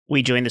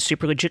We join the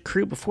Super Legit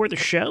crew before the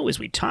show as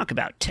we talk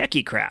about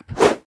techie crap.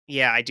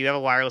 Yeah, I do have a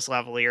wireless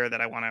lavalier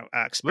that I want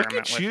to experiment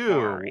with. Look at you.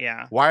 More.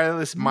 Yeah.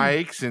 Wireless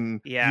mics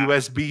and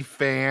USB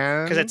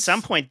fans. Because at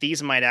some point,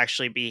 these might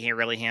actually be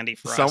really handy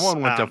for us.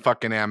 Someone went to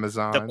fucking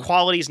Amazon. The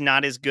quality's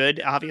not as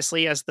good,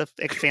 obviously, as the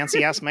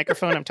fancy-ass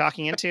microphone I'm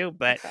talking into,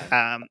 but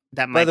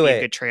that might be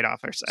a good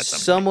trade-off at some point.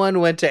 Someone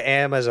went to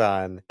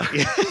Amazon.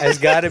 Has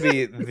got to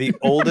be the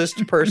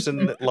oldest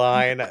person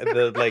line,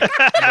 the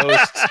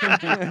most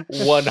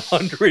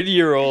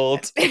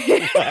 100-year-old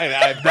line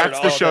I've heard. That's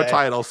the show day.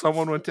 title.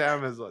 Someone went to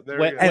Amazon. There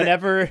we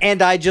go.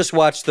 And I just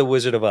watched The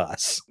Wizard of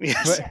Oz.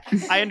 Yes,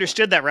 I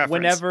understood that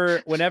reference.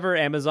 Whenever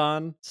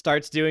Amazon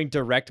starts doing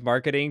direct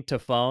marketing to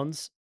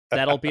phones,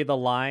 that'll be the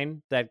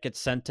line that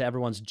gets sent to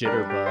everyone's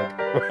jitterbug.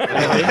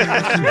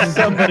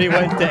 Somebody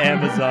went to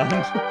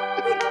Amazon.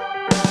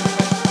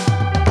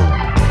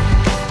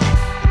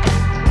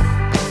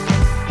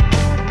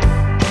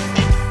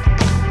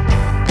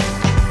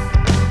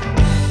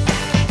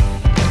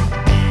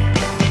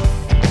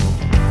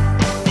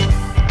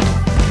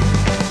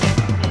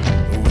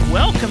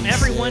 Welcome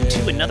everyone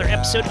to another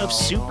episode of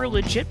Super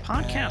Legit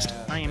Podcast.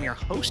 I am your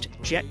host,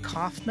 Jet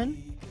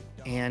Kaufman,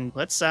 and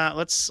let's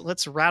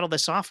rattle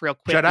this off real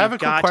quick. Jet, I have a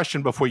quick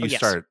question before you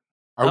start.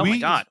 My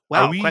God!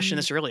 Wow, question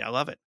this early. I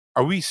love it.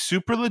 Are we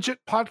Super Legit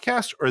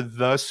Podcast or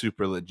the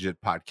Super Legit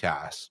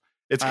Podcast?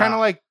 It's kind of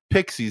like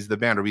Pixies, the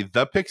band. Are we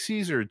the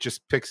Pixies or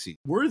just Pixies?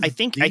 I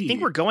think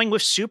we're going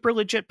with Super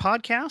Legit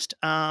Podcast,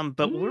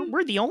 but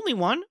we're the only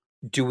one.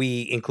 Do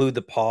we include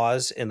the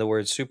pause in the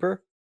word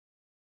super?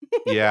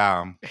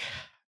 Yeah.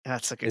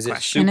 That's a good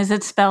question. And is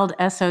it spelled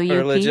S-O-U-P?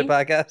 Super Legit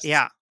Podcast?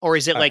 Yeah. Or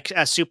is it like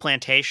a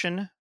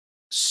supplantation?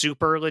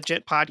 Super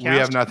Legit Podcast? We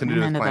have nothing to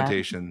do with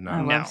plantation.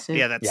 No.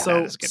 Yeah, that's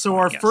so. That is so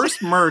our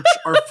first merch,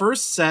 our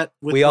first set.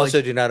 With we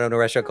also do not own a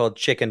restaurant called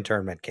Chicken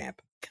Tournament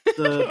Camp.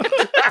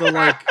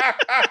 The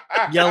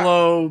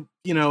yellow,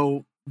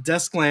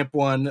 desk lamp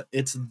one.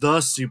 It's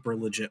the Super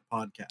Legit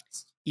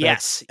Podcast.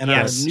 Yes. And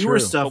our newer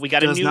stuff but we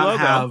got a does new not logo.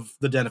 have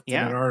the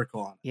definite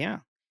article on it. Yeah.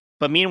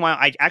 But meanwhile,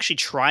 I actually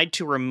tried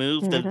to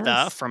remove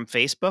the from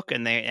Facebook,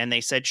 and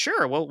they said,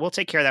 sure, we'll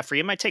take care of that for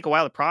you. It might take a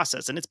while to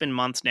process, and it's been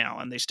months now,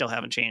 and they still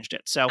haven't changed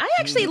it. So I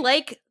actually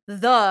like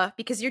the,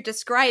 because you're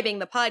describing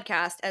the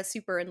podcast as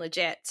super and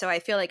legit. So I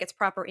feel like it's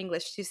proper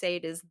English to say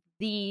it is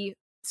the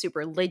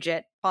Super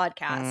Legit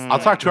Podcast. I'll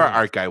talk to our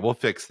art guy. We'll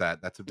fix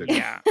that. That's a big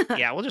one.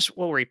 Yeah.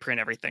 We'll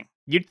reprint everything.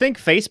 You'd think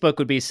Facebook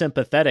would be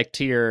sympathetic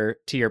to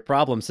your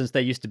problem since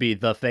they used to be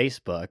the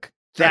Facebook.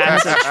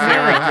 That's a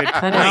very good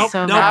point.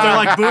 Nope, they're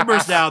like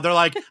boomers now. They're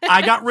like,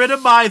 I got rid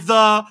of my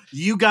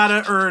you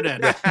gotta earn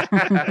it.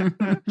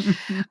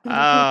 Could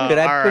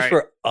I push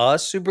for a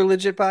Super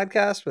Legit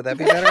Podcast? Would that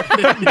be better?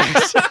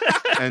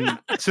 And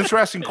since we're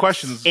asking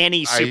questions,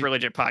 any Super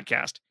Legit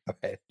Podcast.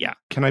 Okay. Yeah.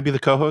 Can I be the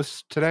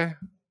co-host today?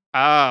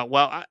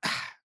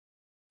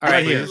 All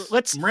right,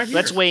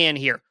 let's weigh in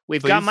here.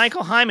 We've got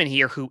Michael Hyman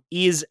here, who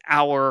is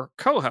our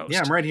co-host.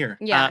 Yeah, I'm right here.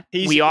 Yeah,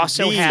 we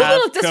also have a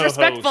little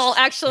disrespectful,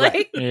 actually.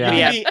 Right.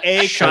 Yeah. We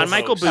have Sean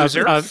Michael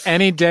Boozer. Of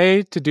any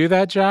day to do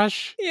that,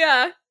 Josh.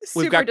 Yeah,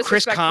 we've got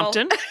Chris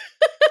Compton.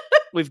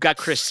 We've got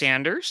Chris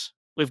Sanders.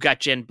 We've got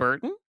Jen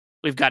Burton.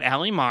 We've got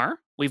Allie Marr.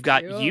 We've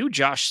got you,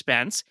 Josh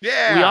Spence.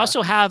 Yeah. We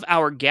also have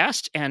our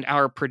guest and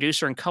our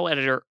producer and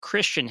co-editor,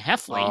 Christian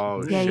Hefley.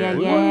 Oh, yeah.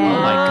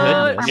 Oh,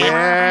 my goodness.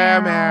 Yeah,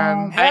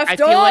 man. I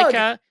feel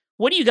like,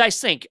 what do you guys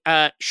think?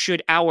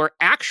 Should our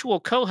actual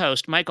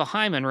co-host, Michael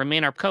Hyman,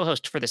 remain our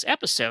co-host for this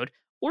episode?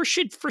 Or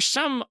should, for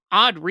some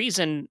odd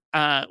reason,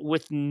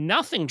 with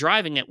nothing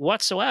driving it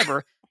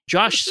whatsoever,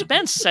 Josh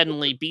Spence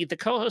suddenly be the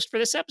co-host for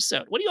this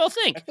episode? What do you all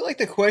think? I feel like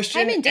the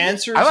question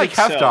answers I like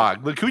itself. Half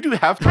Dog. Look, can we do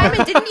Half Dog?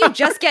 Hyman, didn't you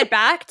just get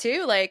back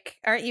too? Like,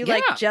 aren't you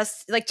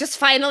just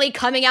finally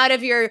coming out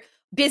of your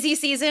busy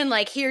season,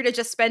 like here to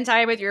just spend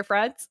time with your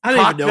friends? I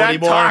don't even know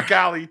anymore. Talk,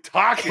 Allie.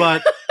 Talk.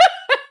 But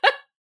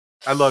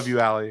I love you,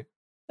 Allie.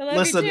 I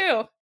love you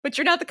too. But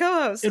you're not the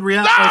co-host. In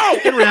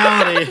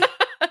reality.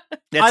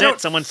 That's it.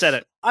 Someone said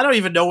it. I don't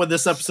even know when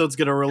this episode's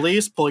going to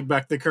release. Pulling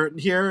back the curtain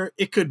here.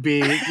 It could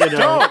be,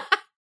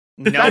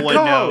 No one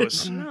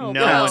knows. No one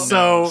knows.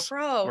 So,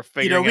 we're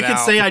figuring we it could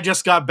out. say I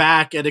just got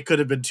back and it could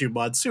have been 2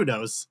 months. Who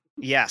knows?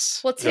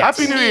 Yes.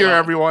 Happy New Year,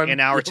 everyone. In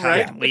our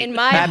time. Right? In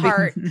my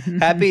heart.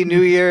 Happy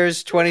New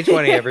Year's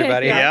 2020,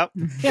 everybody. Yep.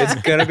 It's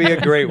going to be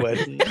a great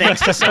one.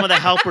 Thanks to some of the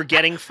help we're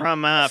getting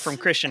from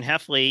Christian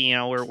Hefley,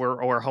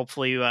 we're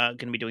hopefully going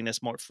to be doing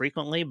this more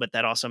frequently, but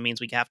that also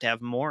means we have to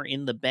have more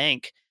in the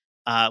bank.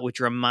 Which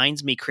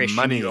reminds me,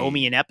 Christian, you owe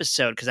me an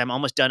episode because I'm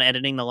almost done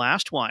editing the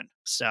last one.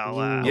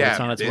 So it's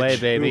on its way,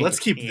 baby. Ooh, let's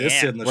keep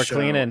this in the We're show.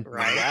 cleaning.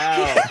 Right.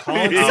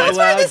 Wow.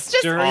 This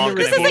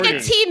is like a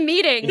team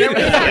meeting.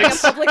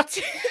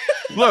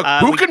 Look,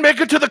 who can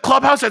make it to the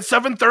clubhouse at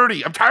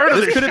 7:30? I'm tired of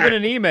this. This could have been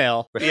an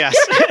email. Yes.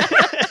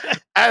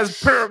 As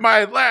per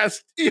my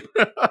last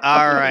email.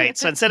 All right.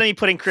 So instead of me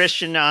putting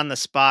Christian on the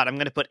spot, I'm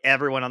going to put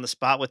everyone on the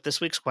spot with this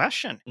week's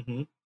question.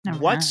 Mm-hmm.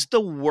 What's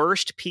the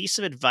worst piece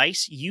of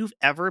advice you've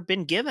ever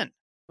been given?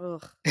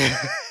 Ugh.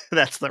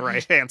 That's the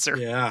right answer.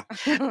 Yeah.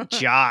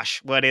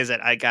 Josh, what is it?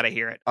 I gotta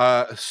hear it.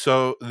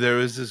 So there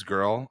was this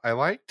girl I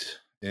liked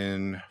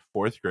in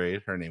 4th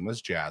grade. Her name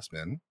was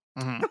Jasmine.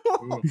 Mhm.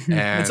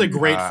 And It's a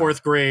great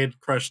 4th grade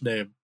crush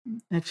name.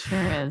 It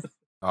sure is.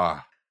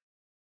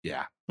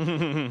 Yeah.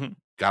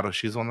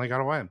 She's the one that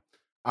got away.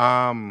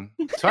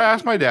 So I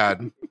asked my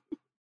dad,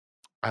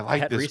 I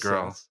like this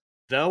girl.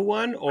 The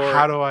one or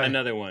How do I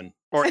another one?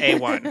 Or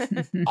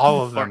A1.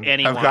 All of them Or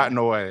anyone. have gotten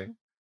away.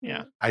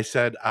 Yeah. I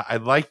said, I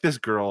like this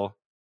girl.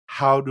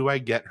 How do I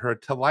get her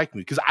to like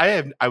me? Because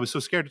I was so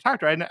scared to talk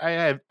to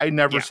her. I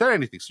never said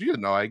anything, so you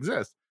didn't know I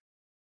exist.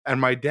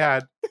 And my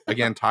dad,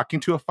 again,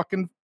 talking to a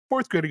fucking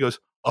 4th grader, goes,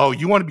 "Oh,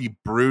 you want to be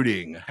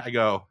brooding?" I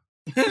go,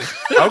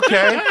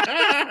 "Okay."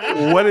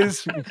 What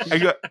is? I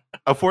go,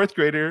 a 4th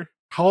grader.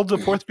 How old's a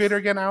 4th grader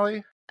again,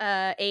 Allie?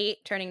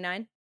 8 turning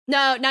 9.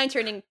 No, 9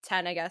 turning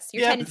 10. I guess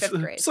you're 10 in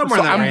 5th grade. Somewhere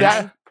in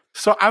that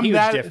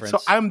range.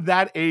 I'm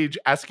that age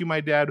asking my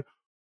dad,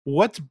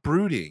 "What's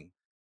brooding?"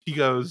 He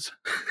goes,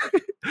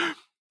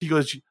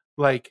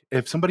 like,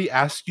 if somebody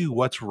asks you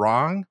what's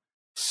wrong,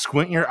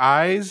 squint your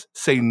eyes,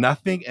 say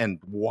nothing, and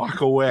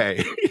walk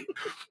away.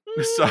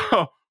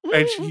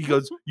 And he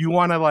goes, you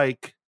want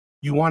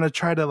to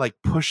try to like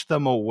push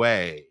them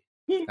away.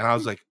 And I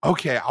was like,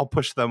 okay, I'll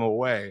push them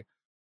away.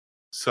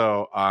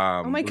 So,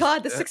 oh my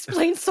God, this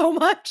explains so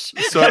much.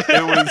 So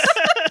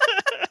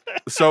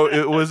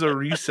it was a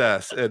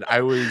recess, and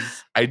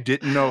I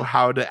didn't know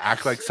how to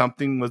act like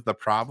something was the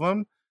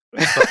problem.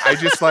 So I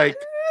just like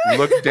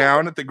looked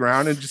down at the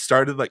ground and just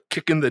started like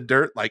kicking the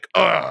dirt, like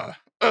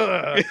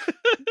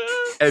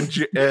and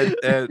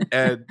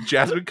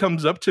Jasmine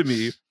comes up to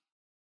me.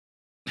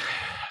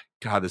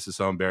 God, this is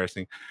so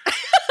embarrassing.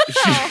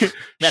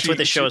 That's what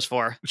the show's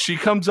for. She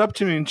comes up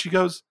to me and she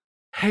goes,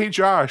 "Hey,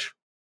 Josh,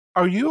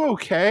 are you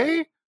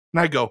okay?"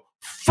 And I go,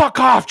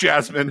 "Fuck off,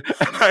 Jasmine."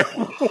 And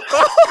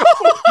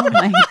Oh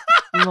my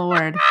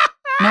Lord.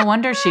 No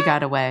wonder she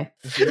got away.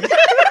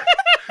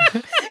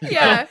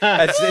 Yeah.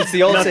 It's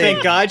the old saying.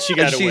 Thank God she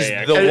got away.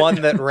 She's the one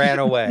that ran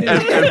away.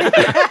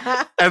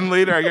 And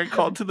later I got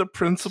called to the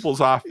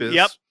principal's office.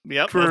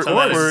 Yep.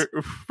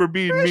 For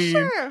being mean.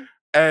 Sure.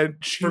 And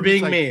she For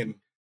being like, mean.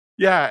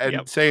 Yeah,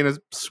 and saying a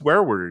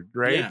swear word,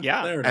 right?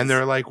 Yeah. And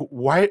they're like,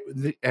 "Why?"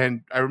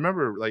 And I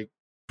remember like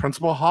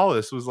Principal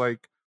Hollis was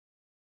like,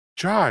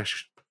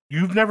 "Josh,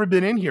 you've never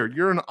been in here.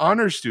 You're an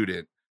honor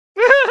student.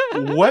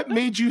 What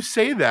made you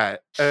say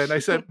that?" And I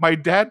said, "My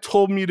dad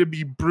told me to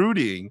be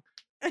brooding."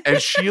 And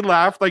she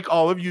laughed like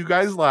all of you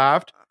guys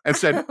laughed and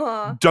said,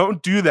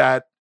 "Don't do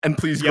that. And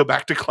please go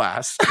back to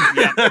class."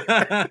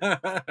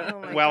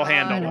 Well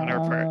handled on her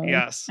part.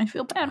 Yes. I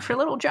feel bad for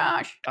little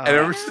Josh. And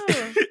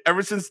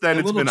ever since then,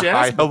 it's been a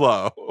high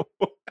hello.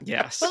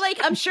 Yes. But like,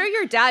 I'm sure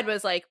your dad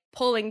was like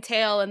pulling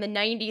tail in the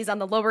 90s on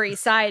the Lower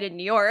East Side in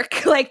New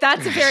York. Like,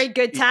 that's a very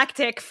good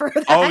tactic for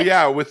that. Oh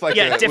yeah, with like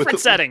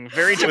different setting,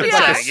 very different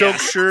like setting. a silk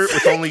shirt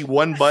with only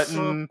one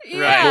button,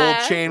 gold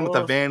chain with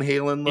a Van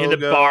Halen logo, in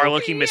the bar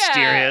looking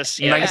mysterious.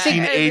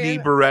 1980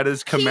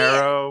 Berettas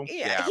Camaro.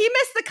 He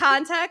missed the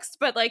context,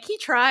 but like he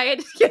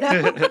tried. You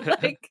know,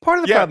 like, part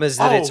of the problem is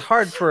that it's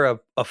hard for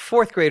a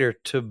 4th grader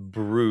to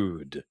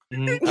brood.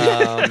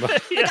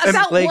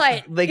 About like,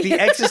 what? Like the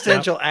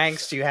existential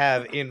angst you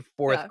have in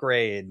 4th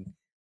grade.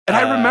 And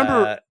I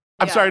remember,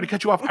 I'm sorry to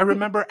cut you off. I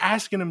remember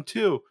asking him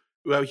too.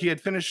 Well, he had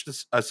finished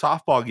a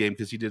softball game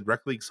because he did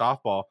rec league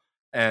softball,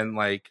 and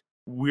like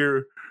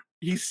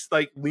he's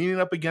like leaning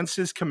up against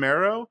his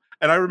Camaro,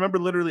 and I remember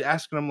literally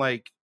asking him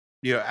like,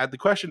 at the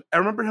question. I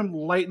remember him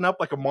lighting up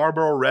like a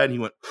Marlboro Red. And he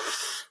went,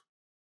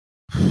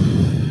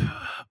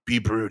 "Be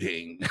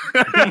brooding."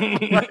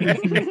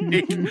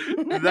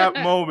 That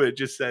moment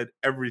just said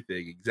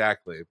everything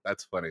exactly.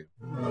 That's funny.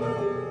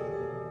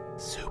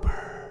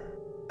 Super.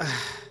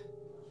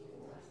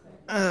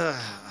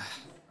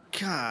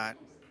 God.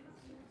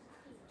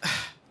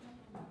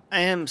 I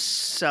am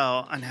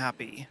so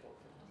unhappy.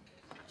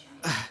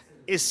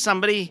 Is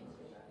somebody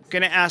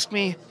gonna ask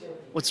me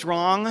what's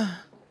wrong?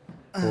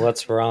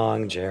 What's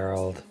wrong,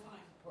 Gerald?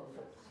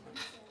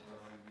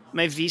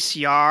 My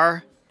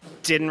VCR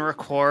didn't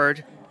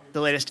record the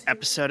latest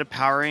episode of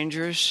Power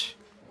Rangers.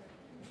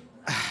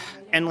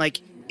 And like,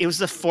 it was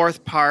the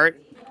 4th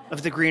part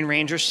of the Green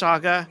Ranger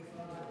saga.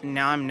 And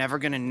now I'm never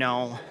gonna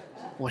know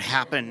what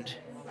happened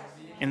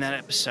in that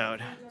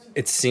episode.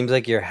 It seems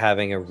like you're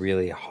having a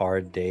really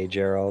hard day,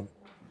 Gerald,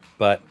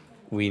 but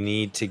we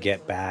need to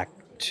get back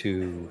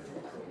to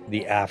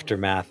the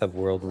aftermath of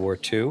World War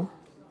II.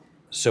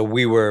 So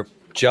we were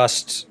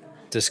just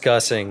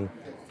discussing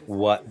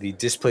what the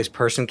displaced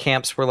person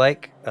camps were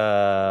like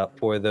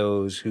for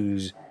those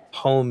whose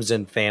homes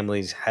and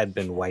families had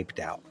been wiped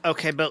out.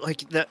 Okay, but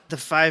like the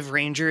 5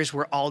 Rangers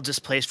were all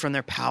displaced from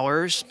their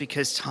powers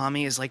because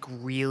Tommy is like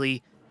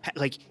really,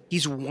 like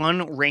he's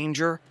one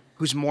Ranger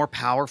who's more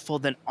powerful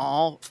than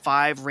all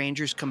 5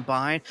 Rangers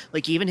combined.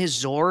 Like even his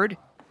Zord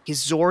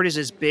is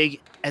as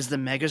big as the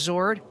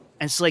Megazord.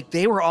 And so like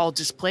they were all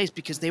displaced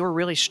because they were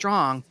really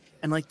strong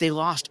and like they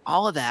lost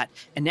all of that.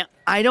 And now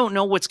I don't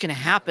know what's going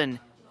to happen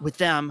with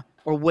them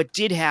or what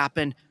did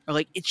happen, or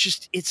like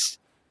it's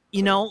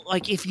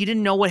like if you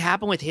didn't know what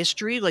happened with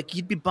history, like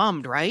you'd be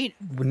bummed, right?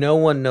 No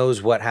one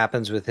knows what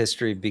happens with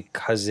history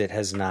because it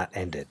has not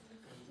ended.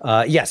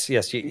 Yes,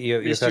 your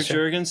Mr. question?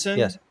 Jurgensen?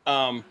 Yes.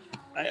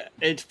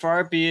 It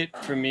far be it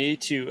from me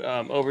to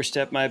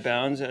overstep my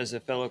bounds as a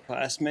fellow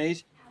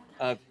classmate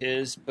of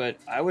his, but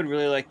I would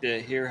really like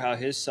to hear how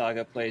his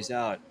saga plays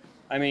out.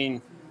 I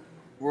mean,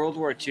 World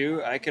War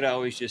II, I could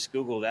always just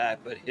Google that,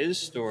 but his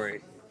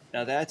story,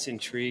 now that's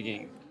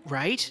intriguing.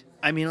 Right?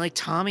 I mean, like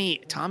Tommy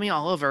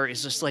Oliver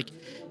is just like,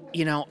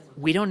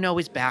 we don't know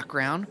his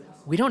background.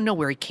 We don't know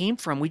where he came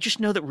from. We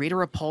just know that Rita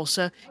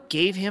Repulsa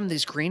gave him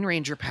these Green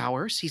Ranger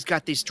powers. He's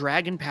got these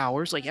dragon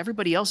powers. Like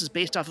everybody else is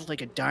based off of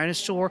like a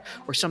dinosaur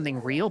or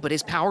something real, but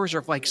his powers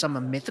are like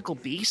some mythical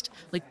beast.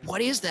 Like,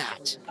 what is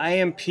that? I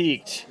am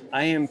piqued.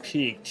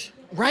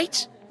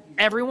 Right?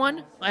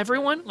 Everyone,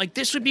 like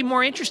this would be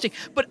more interesting,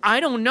 but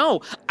I don't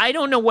know. I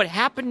don't know what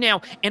happened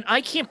now, and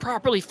I can't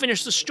properly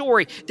finish the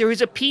story. There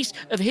is a piece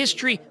of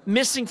history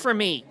missing for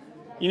me.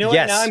 You know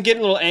what? Now I'm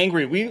getting a little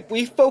angry.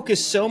 We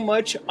focus so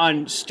much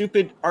on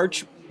stupid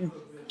Archduke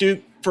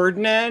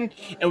Ferdinand,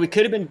 and we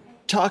could have been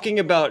talking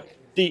about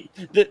the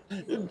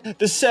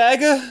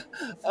saga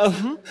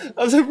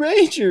of the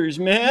Rangers,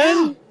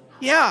 man.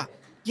 Yeah.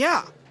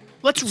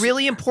 What's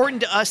really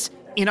important to us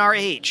in our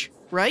age,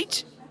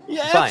 right?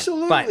 Yeah, Fine,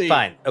 absolutely.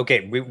 Fine.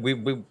 Okay,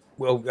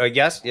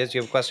 yes, you have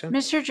a question?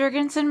 Mr.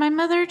 Jurgensen, my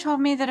mother told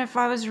me that if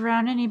I was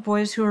around any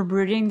boys who are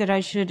brooding, that I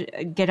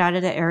should get out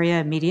of the area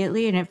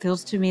immediately, and it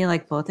feels to me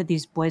like both of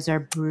these boys are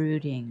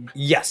brooding.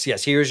 Yes.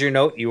 Here's your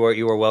note. You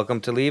are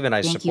welcome to leave, and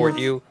I Thank support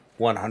you.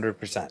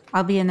 100%.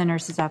 I'll be in the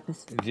nurse's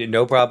office.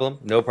 No problem.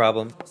 So,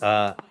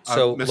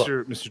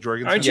 Mr.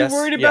 Jorgensen, Aren't you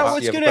worried about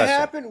what's going to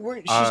happen?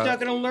 She's not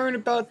going to learn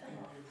about.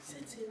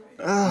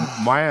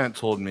 My aunt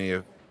told me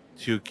if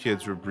two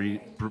kids were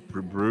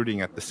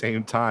brooding at the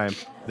same time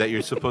that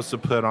you're supposed to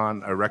put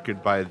on a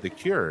record by The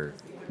Cure.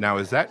 Now,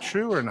 is that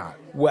true or not?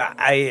 Well,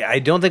 I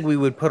don't think we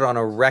would put on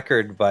a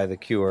record by The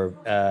Cure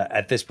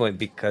at this point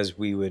because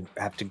we would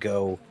have to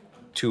go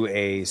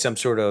to some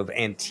sort of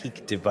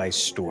antique device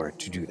store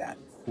to do that.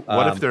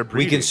 What if they're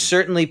breeding? We can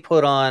certainly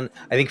put on,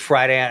 I think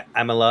Friday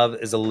I'm in Love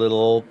is a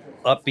little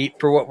upbeat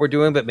for what we're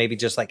doing, but maybe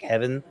just like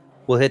Heaven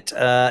will hit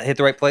the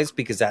right place,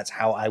 because that's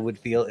how I would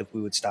feel if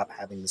we would stop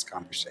having this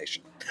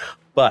conversation.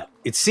 But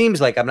it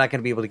seems like I'm not going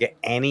to be able to get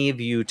any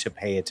of you to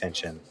pay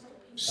attention.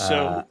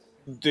 So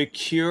The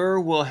Cure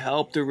will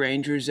help the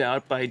Rangers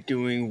out by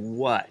doing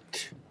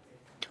what?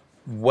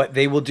 What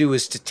they will do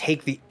is to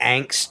take the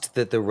angst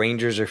that the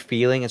Rangers are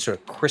feeling and sort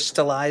of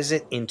crystallize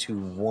it into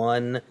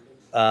one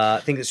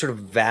thing that sort of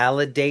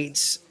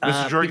validates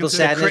people's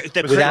sadness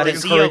without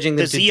encouraging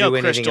them to do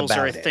anything crystals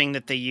about are a it. thing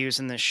that they use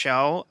in the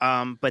show,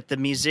 but the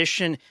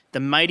musician, the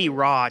Mighty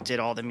Raw,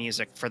 did all the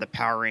music for the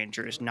Power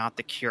Rangers, not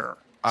The Cure.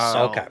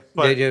 Okay.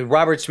 But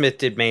Robert Smith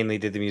did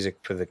the music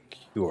for The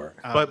Cure.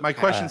 But my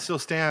question still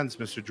stands,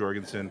 Mr.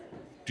 Jorgensen.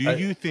 Do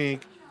you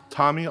think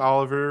Tommy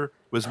Oliver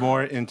was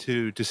more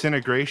into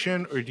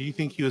disintegration, or do you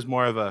think he was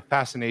more of a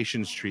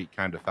Fascination Street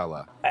kind of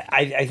fella?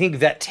 I think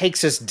that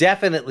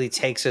definitely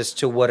takes us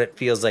to what it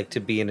feels like to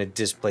be in a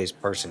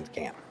displaced person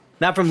camp.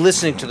 Not from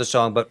listening to the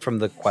song, but from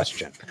the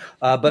question.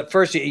 But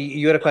first,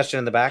 you had a question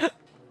in the back?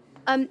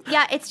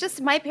 Yeah, it's just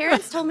my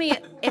parents told me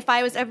if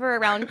I was ever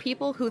around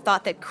people who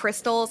thought that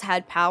crystals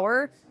had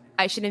power,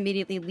 I should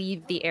immediately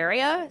leave the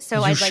area.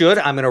 So you should.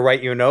 I'm going to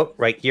write you a note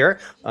right here,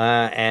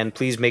 and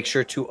please make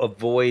sure to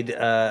avoid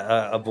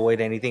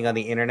anything on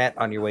the internet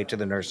on your way to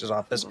the nurse's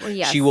office.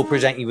 Yes. She will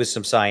present you with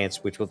some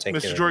science, which will take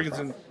care Mr. of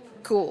Jorgensen.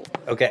 Cool.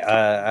 Okay.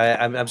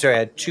 I'm sorry. I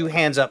had two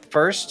hands up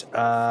first.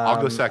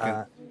 I'll go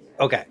second.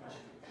 Okay.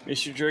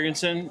 Mr.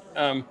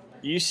 Jurgensen,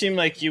 you seem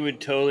like you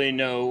would totally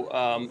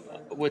know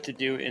what to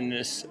do in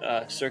this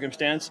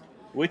circumstance.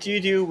 What do you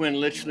do when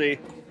literally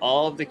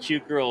all of the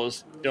cute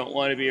girls don't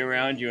want to be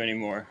around you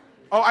anymore?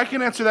 Oh, I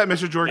can answer that,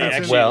 Mr.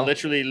 Jorgensen. Actually,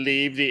 literally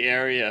leave the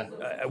area.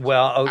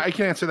 I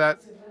can answer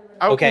that.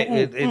 Okay,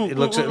 it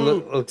looks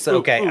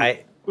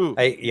okay.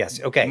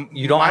 Yes. Okay,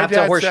 you don't have to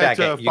horseshack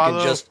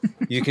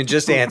it. You can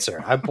just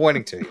answer. I'm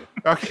pointing to you.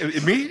 Okay,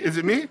 me? Is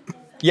it me?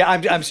 Yeah,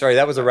 I'm sorry.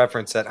 That was a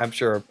reference that I'm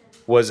sure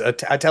was a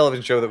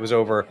television show that was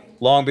over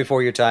long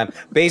before your time.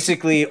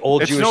 Basically,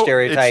 Jewish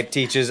stereotype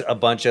teaches a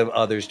bunch of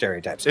other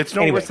stereotypes. It's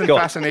no worse than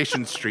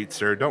Fascination Street,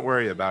 sir. Don't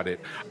worry about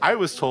it. I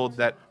was told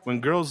that when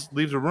girls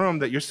leave the room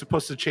that you're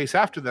supposed to chase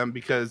after them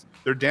because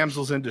they're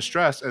damsels in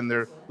distress and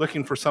they're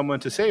looking for someone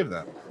to save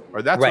them.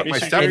 Or that's what my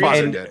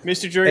stepfather did.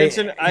 Mr.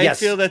 Jurgensen, I yes.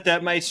 feel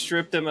that might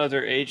strip them of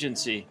their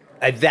agency.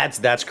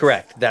 That's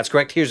correct. That's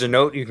correct. Here's a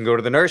note. You can go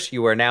to the nurse.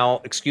 You are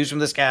now excused from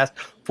this cast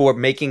for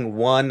making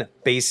one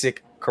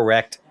basic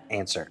correct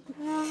answer.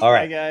 All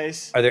right. Hi,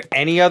 guys. Are there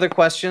any other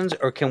questions,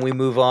 or can we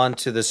move on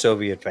to the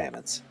Soviet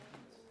famines?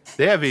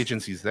 They have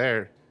agencies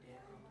there.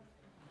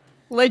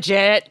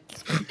 Legit.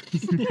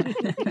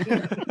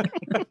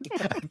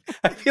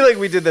 I feel like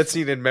we did that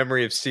scene in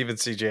memory of Stephen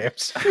C.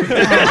 James.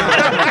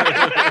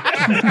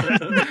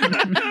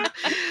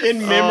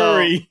 In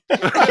memory.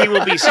 He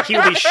will be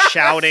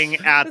shouting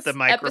at the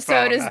microphone.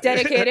 Episode is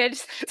dedicated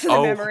to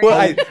the memory. Well,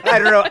 I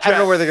don't know. I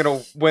don't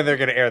know when they're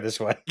gonna air this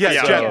one.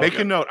 Yeah, Jen, make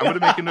a note. I'm going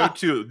to make a note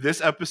too.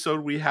 This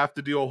episode, we have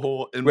to do a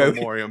whole in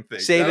memoriam thing.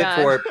 Save it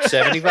for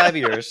 75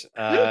 years.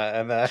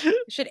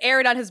 Should air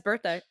it on his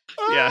birthday.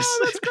 Yes.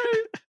 That's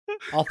great.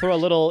 I'll throw a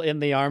little "In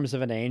the Arms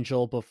of an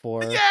Angel"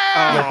 before.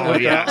 Oh,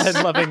 yes.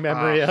 In loving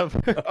memory of.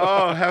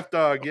 Oh, Hef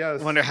Dog,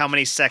 yes. I wonder how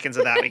many seconds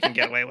of that we can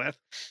get away with.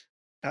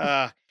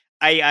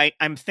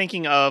 I'm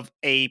thinking of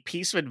a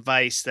piece of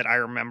advice that I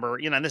remember.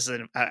 This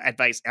is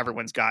advice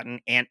everyone's gotten,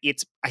 and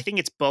I think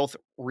it's both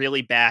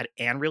really bad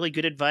and really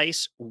good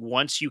advice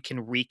once you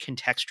can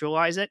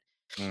recontextualize it.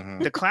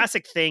 Mm-hmm. The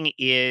classic thing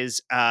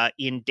is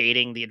in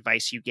dating, the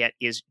advice you get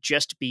is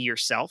just be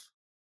yourself.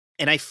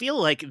 And I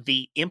feel like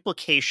the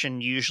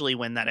implication usually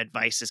when that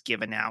advice is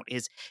given out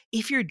is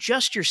if you're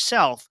just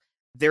yourself,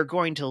 they're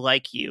going to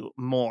like you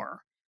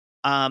more.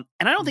 And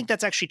I don't think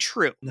that's actually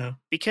true. No.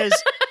 Because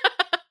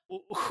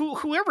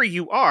whoever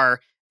you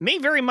are may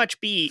very much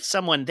be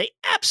someone they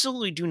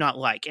absolutely do not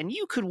like. And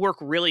you could work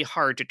really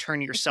hard to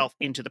turn yourself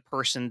into the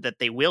person that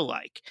they will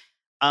like.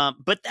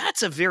 But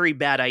that's a very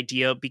bad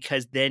idea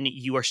because then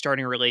you are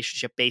starting a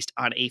relationship based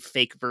on a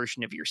fake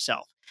version of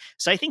yourself.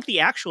 So I think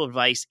the actual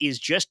advice is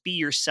just be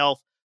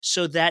yourself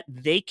so that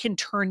they can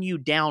turn you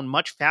down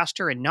much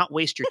faster and not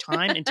waste your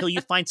time until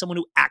you find someone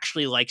who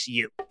actually likes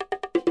you.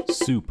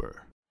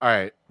 Super. All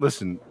right,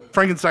 listen,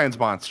 Frankenstein's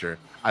monster.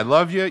 I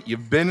love you.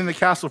 You've been in the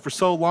castle for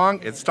so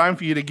long. It's time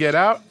for you to get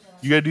out.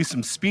 You got to do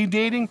some speed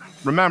dating.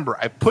 Remember,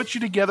 I put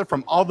you together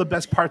from all the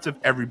best parts of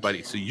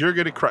everybody, so you're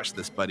going to crush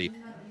this, buddy.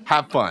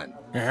 Have fun.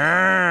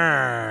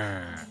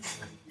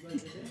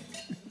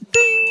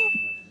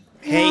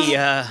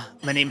 Hey,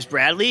 my name's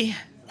Bradley.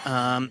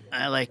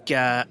 I like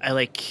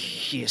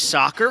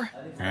soccer.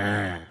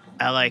 I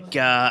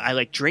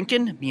like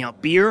drinking,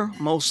 beer,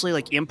 mostly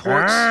like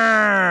imports.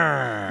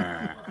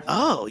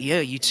 Oh, yeah,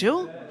 you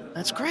too?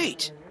 That's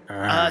great.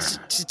 So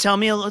tell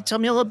me a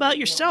little about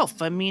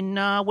yourself. I mean,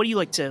 what do you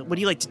like to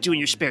do in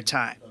your spare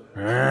time?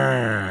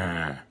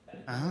 Oh.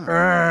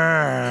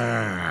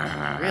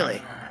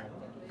 Really?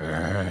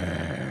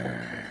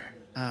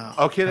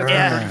 Oh. Okay, that's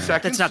 30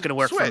 seconds. That's not going to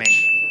work for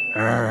me.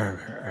 Hi,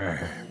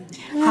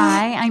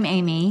 I'm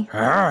Amy.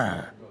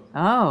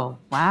 Oh,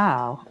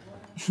 wow.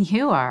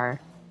 You are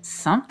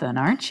something,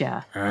 aren't you?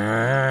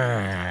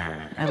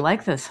 I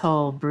like this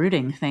whole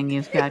brooding thing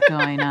you've got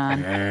going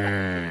on.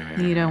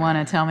 You don't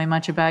want to tell me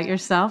much about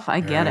yourself? I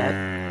get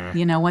it.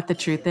 You know what the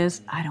truth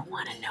is? I don't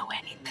want to know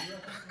anything.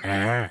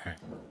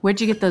 Where'd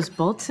you get those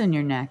bolts in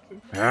your neck?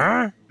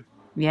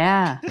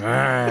 Yeah.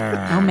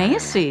 Oh,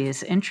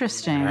 Macy's.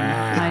 Interesting.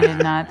 I did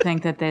not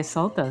think that they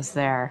sold those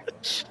there.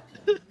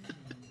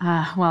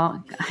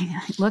 Well,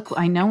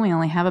 I know we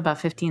only have about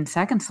 15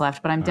 seconds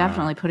left, but I'm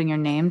definitely putting your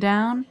name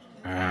down.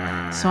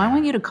 So I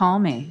want you to call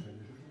me.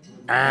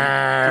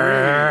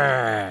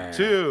 3,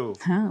 2,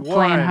 1.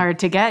 Playing hard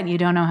to get. You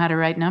don't know how to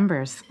write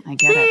numbers. I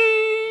get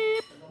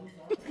it.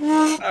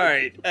 All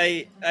right.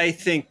 I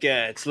think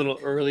it's a little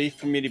early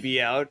for me to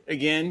be out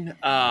again.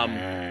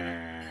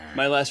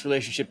 My last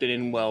relationship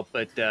didn't end well,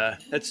 but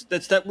that's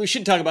that. We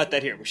should talk about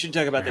that here.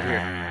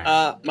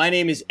 My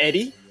name is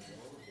Eddie,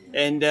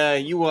 and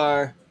you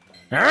are.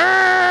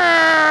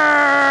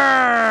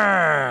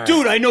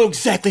 Dude, I know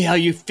exactly how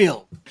you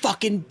feel.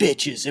 Fucking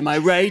bitches, am I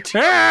right?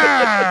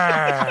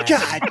 God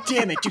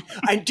damn it, dude.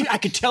 I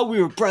could tell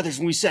we were brothers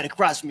when we sat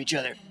across from each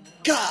other.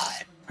 God.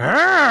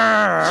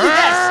 Yes.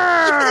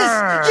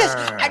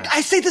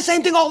 I say the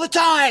same thing all the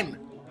time.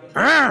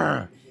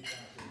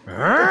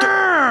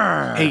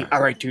 Hey,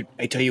 all right, dude.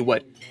 I tell you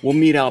what. We'll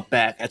meet out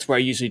back. That's where I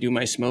usually do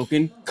my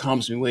smoking.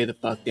 Calms me way the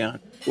fuck down.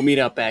 We'll meet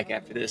out back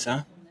after this,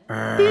 huh?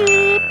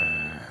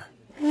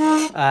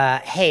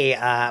 Hey,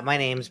 my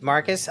name's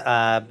Marcus.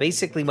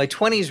 Basically, my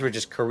 20s were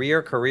just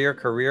career,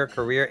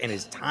 and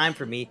it's time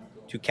for me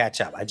to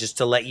catch up. Just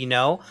to let you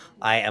know,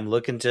 I am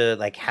looking to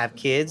have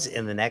kids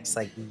in the next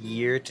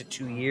year to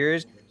 2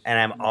 years, and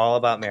I'm all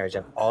about marriage.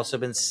 I've also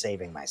been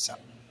saving myself.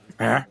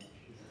 I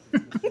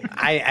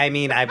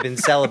mean, I've been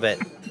celibate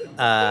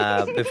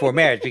before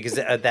marriage because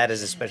that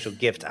is a special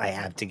gift I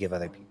have to give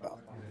other people.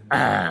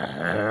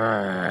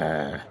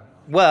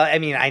 Well, I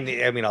mean,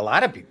 a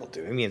lot of people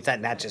do. I mean, it's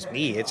not just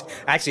me. It's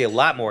actually a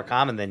lot more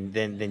common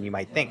than you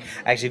might think.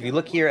 Actually, if you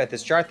look here at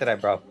this chart that I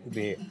brought,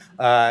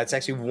 it's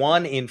actually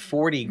 1 in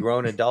 40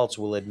 grown adults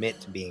will admit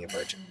to being a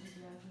virgin.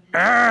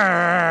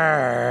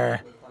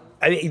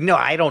 I mean, no,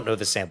 I don't know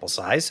the sample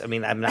size. I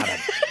mean, I'm not a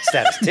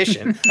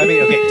statistician. I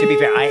mean, okay, to be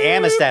fair, I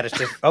am a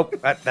statistician. Oh,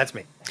 that's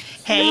me.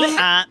 Hey,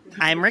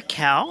 I'm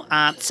Raquel.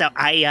 So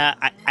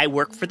I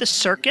work for the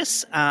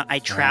circus. I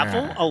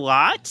travel a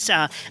lot.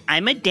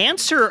 I'm a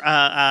dancer,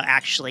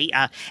 actually.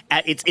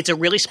 It's a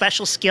really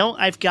special skill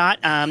I've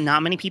got.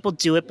 Not many people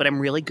do it, but I'm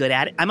really good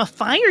at it. I'm a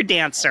fire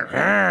dancer.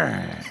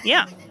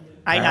 Yeah.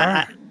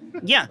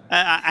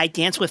 I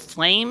dance with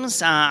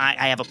flames. I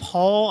have a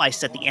pole. I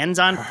set the ends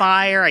on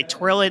fire. I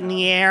twirl it in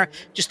the air.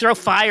 Just throw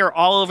fire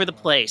all over the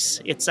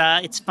place. It's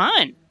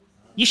fun.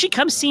 You should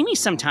come see me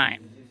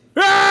sometime.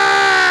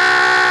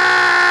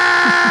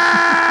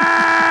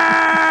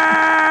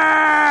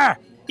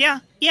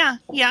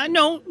 Yeah.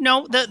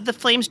 No. The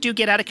flames do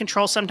get out of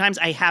control sometimes.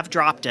 I have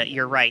dropped it.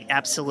 You're right.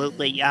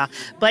 Absolutely. Yeah.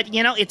 But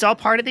it's all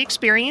part of the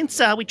experience.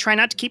 We try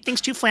not to keep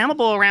things too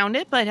flammable around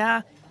it,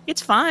 but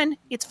it's fun.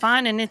 It's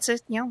fun, and it's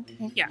yeah.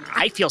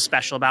 I feel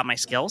special about my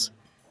skills.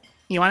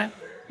 You wanna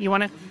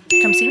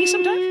come see me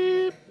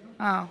sometime?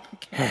 Oh,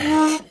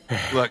 okay.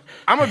 Look,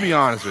 I'm gonna be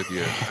honest with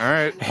you. All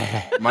right,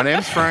 my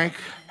name's Frank.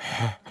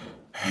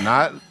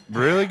 Not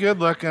really good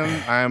looking.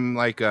 I'm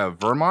like a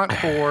Vermont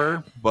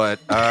 4, but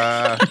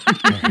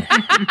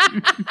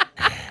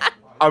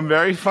I'm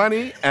very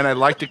funny, and I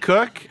like to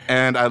cook,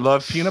 and I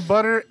love peanut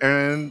butter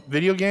and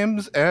video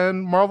games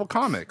and Marvel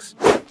comics.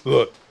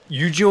 Look,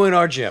 you join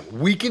our gym.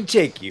 We can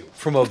take you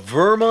from a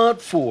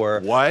Vermont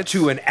 4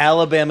 to an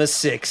Alabama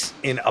 6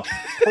 in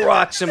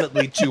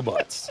approximately 2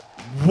 months.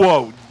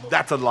 Whoa,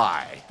 that's a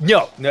lie.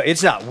 No,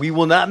 it's not. We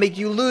will not make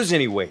you lose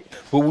any weight,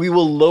 but we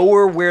will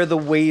lower where the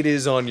weight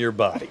is on your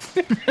body.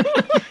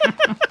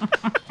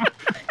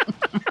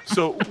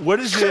 So what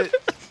is it,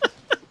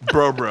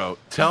 bro?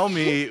 Tell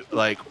me,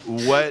 like,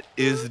 what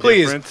is the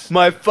Please, difference?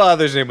 my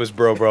father's name was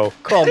Bro.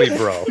 Call me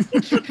Bro.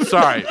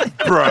 Sorry,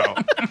 bro.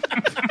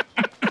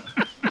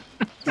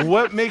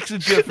 What makes a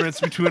difference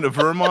between a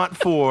Vermont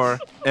 4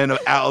 and an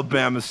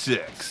Alabama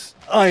 6?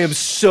 I am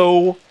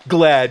so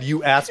glad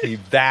you asked me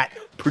that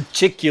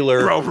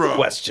particular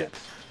question.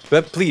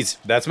 But please,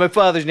 that's my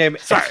father's name.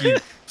 Sorry.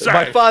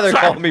 My father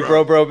called me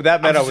bro. bro, but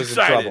that meant I'm I was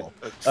excited. in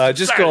trouble.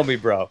 Just call me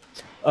Bro.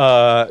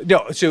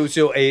 No,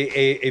 so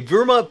a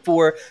Vermont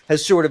 4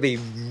 has sort of a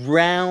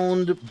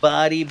round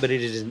body, but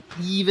it is an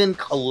even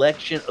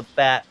collection of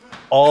fat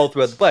all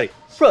throughout the body.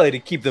 Probably to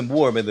keep them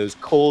warm in those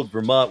cold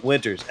Vermont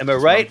winters. Am I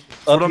right?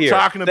 That's what I'm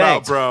talking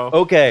about, bro.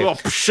 Okay,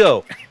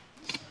 so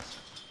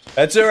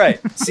that's all right.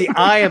 See,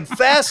 I am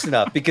fast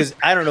enough because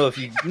I don't know if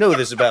you know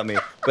this about me,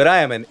 but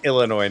I am an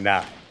Illinois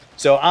 9.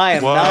 So I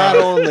am not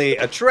only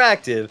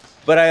attractive,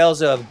 but I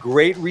also have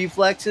great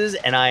reflexes,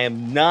 and I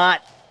am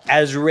not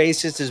as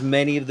racist as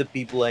many of the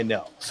people I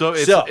know. So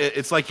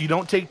it's like you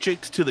don't take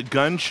chicks to the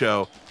gun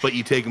show, but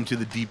you take them to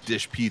the deep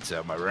dish pizza.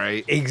 Am I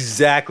right?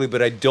 Exactly,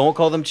 but I don't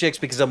call them chicks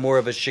because I'm more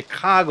of a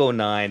Chicago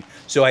 9.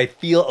 So I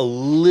feel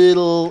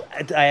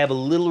I have a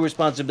little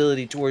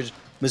responsibility towards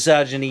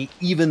misogyny,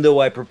 even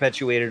though I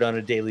perpetuate it on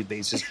a daily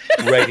basis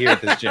right here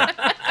at this gym.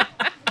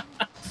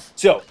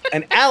 So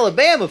an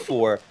Alabama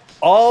 4,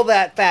 all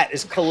that fat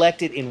is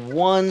collected in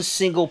one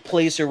single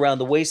place around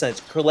the waistline. It's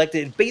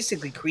collected,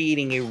 basically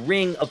creating a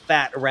ring of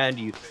fat around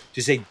you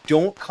to say,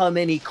 don't come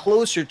any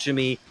closer to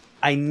me.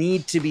 I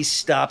need to be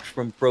stopped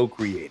from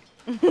procreating.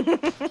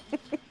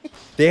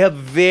 They have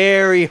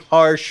very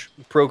harsh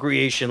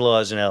procreation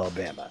laws in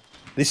Alabama.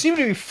 They seem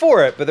to be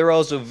for it, but they're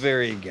also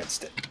very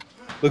against it.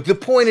 Look, the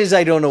point is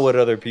I don't know what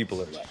other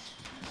people are like.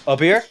 Up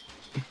here?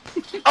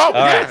 Oh, all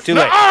right, too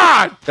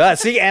late.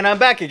 See, and I'm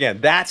back again.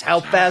 That's how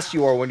fast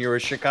you are when you're a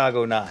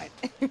Chicago 9.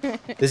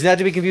 This is not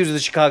to be confused with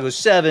the Chicago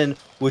 7,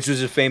 which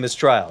was a famous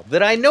trial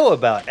that I know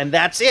about, and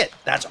that's it.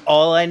 That's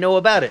all I know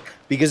about it.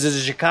 Because as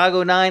a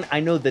Chicago 9, I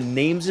know the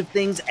names of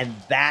things, and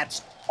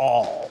that's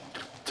all.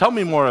 Tell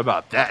me more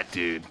about that,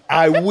 dude.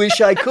 I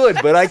wish I could,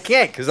 but I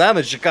can't because I'm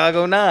a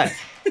Chicago 9.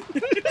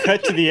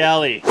 Cut to the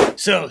alley.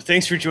 So,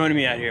 thanks for joining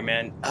me out here,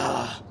 man.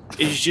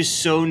 It is just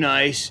so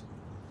nice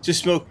to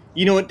smoke.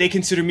 You know what? They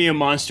consider me a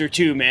monster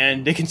too,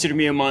 man. They consider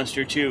me a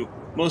monster too.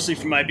 Mostly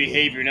for my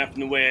behavior, not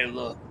from the way I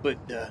look. But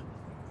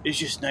it's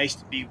just nice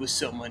to be with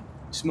someone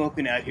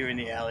smoking out here in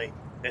the alley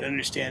that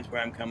understands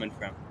where I'm coming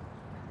from.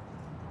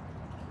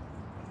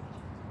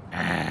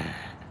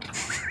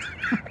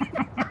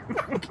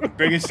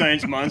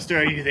 Frankenstein's monster,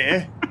 are you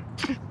there?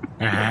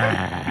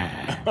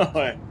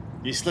 Oh,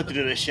 you slipped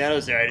into the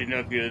shadows there. I didn't know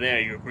if you were there.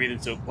 You were breathing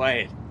so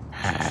quiet.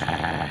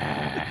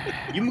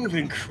 You move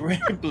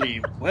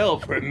incredibly well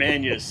for a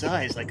man your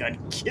size, like on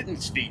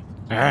kitten's feet.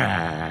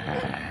 Yeah.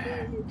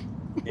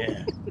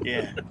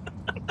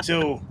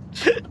 So,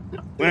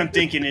 what I'm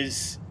thinking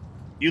is,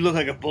 you look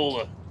like a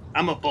bowler.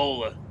 I'm a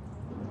bowler.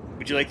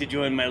 Would you like to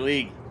join my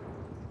league?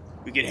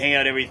 We could hang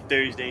out every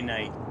Thursday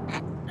night.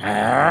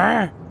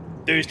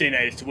 Thursday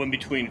night is the one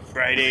between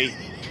Friday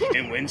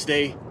and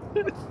Wednesday.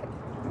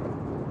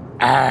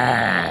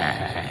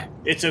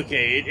 It's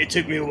okay. It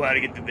took me a while to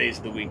get the days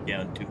of the week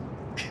down too.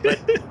 But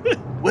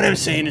what I'm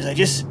saying is I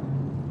just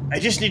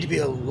need to be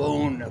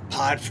alone,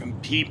 apart from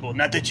people.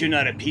 Not that you're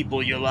not a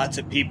people, you're lots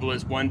of people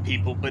as one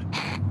people, but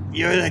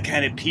you're the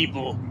kind of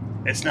people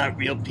that's not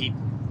real people.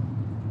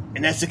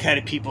 And that's the kind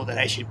of people that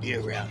I should be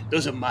around.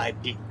 Those are my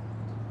people.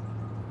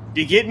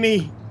 Do you get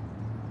me?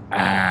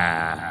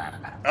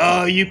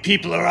 Oh, you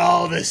people are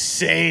all the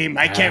same.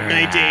 I can't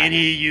relate to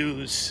any of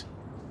yous.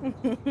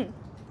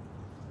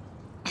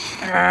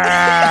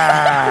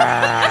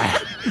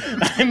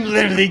 I'm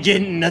literally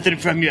getting nothing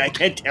from you. I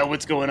can't tell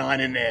what's going on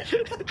in there.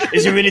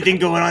 Is there anything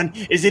going on?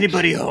 Is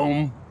anybody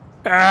home?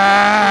 That's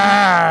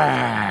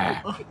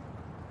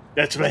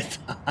what I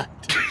thought.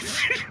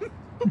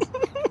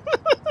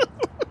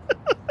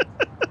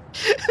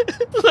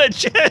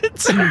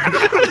 legit.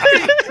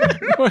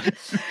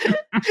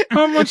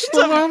 How much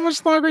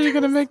longer are you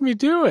going to make me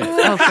do it?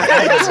 Oh,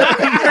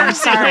 I'm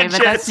sorry,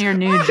 but that's your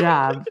new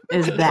job.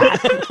 Is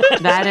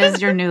that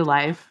is your new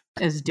life?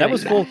 Is doing that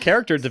was full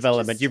character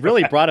development. You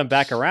really brought him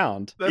back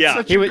around.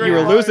 Yeah. You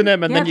were losing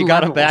him, and then you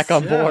got him back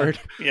on board.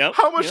 Yep.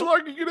 How much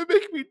longer are you gonna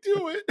make me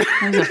do it?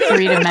 There's a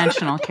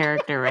 3-dimensional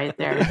character right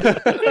there.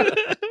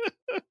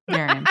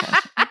 Very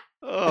impressive.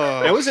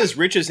 That was as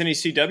rich as any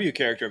CW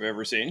character I've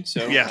ever seen.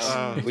 So Yes.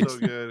 So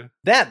good.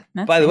 That,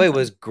 That's by the way, awesome.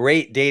 was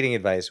great dating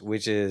advice,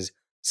 which is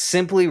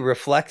simply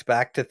reflect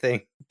back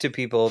to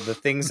people the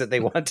things that they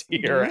want to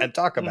hear and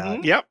talk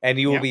about, Yep. and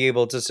you will Yep. be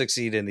able to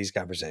succeed in these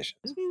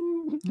conversations.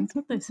 That's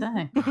what they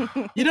say.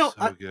 You know,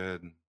 So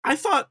good. I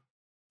thought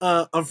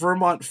a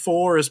Vermont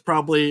 4 is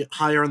probably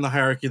higher in the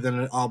hierarchy than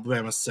an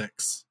Alabama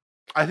 6.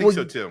 I think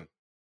so too.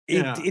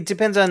 Yeah. It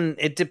depends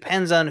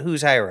on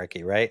whose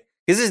hierarchy, right?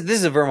 Because this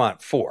is a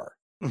Vermont 4,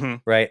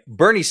 right?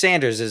 Bernie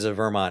Sanders is a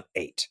Vermont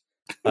 8.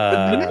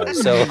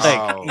 So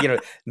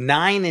like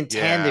 9 and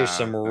 10, there's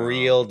some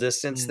real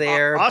distance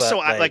there. Also,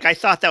 but, I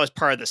thought that was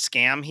part of the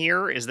scam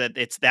here, is that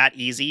it's that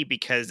easy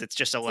because it's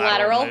just a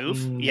lateral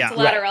move. Yeah. It's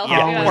lateral.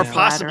 Yeah. Always Or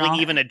possibly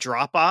lateral. even a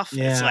drop off.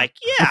 Yeah. It's like,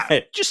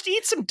 just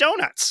eat some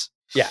donuts.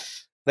 yeah,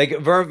 like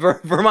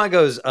Vermont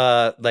goes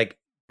like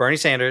Bernie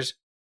Sanders,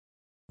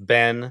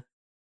 Ben,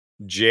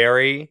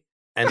 Jerry,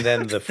 and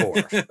then the 4.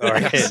 All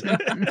right?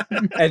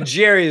 And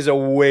Jerry is a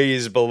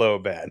ways below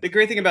Ben. the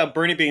great thing about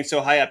Bernie being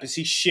so high up is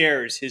he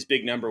shares his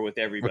big number with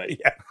everybody.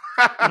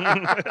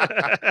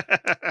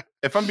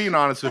 If I'm being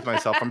honest with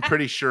myself, I'm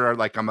pretty sure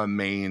like I'm a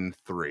main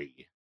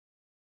 3.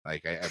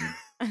 Like I am.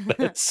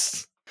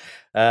 That's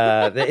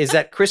is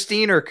that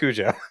Christine or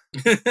Cujo?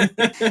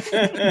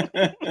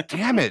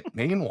 Damn it,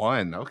 main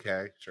 1.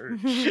 Okay, sure.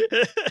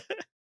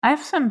 I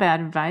have some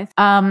bad advice.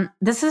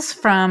 This is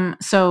from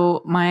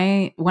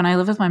when I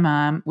lived with my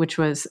mom, which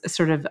was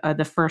sort of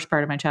the first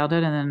part of my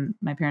childhood, and then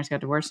my parents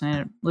got divorced and I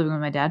ended up living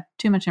with my dad.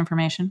 Too much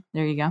information.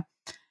 There you go.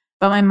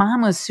 But my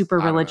mom was super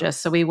religious,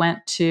 so we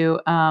went to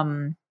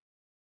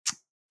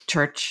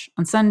church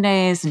on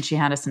Sundays, and she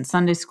had us in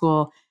Sunday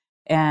school.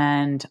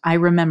 And I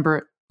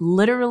remember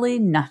literally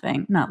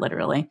nothing, not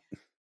literally,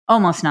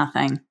 almost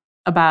nothing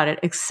about it,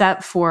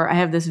 except for I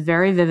have this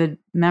very vivid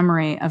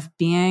memory of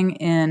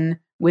being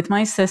with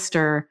my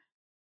sister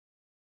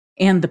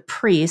and the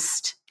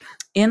priest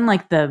in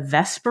like the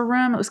Vesper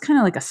room. It was kind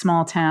of like a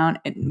small town,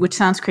 which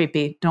sounds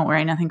creepy. Don't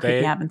worry, nothing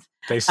creepy happens.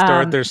 They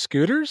stored their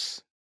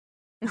scooters?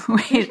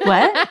 Wait,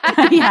 what?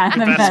 Yeah,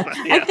 the Vespa,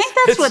 I yes. think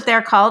that's what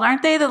they're called,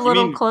 aren't they? The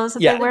little clothes that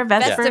they wear,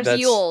 Vespers.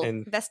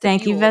 Vestibule.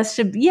 Thank you,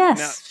 Vestibule.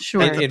 Yes,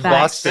 sure. In thanks.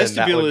 Boston, that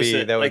Vestibule would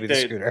is be like the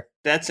scooter.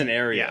 That's an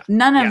area.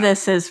 None of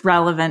this is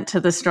relevant to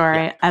the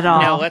story at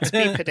all. No, let's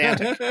be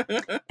pedantic.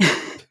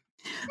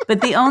 But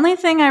the only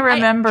thing I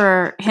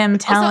remember him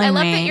telling Also, I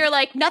love me, that you're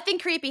like, nothing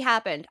creepy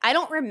happened. I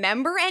don't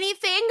remember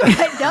anything,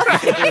 but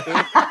nothing.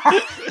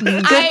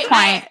 good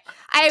point.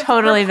 I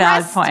Totally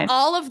valid repressed point.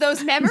 all of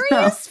those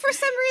memories for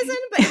some reason,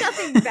 but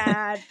nothing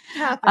bad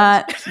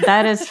happened.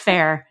 That is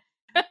fair.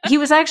 He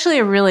was actually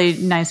a really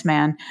nice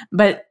man,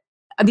 but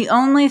the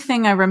only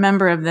thing I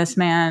remember of this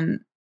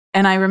man,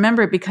 and I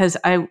remember it because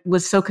I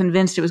was so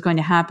convinced it was going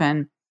to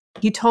happen,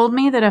 he told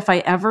me that if I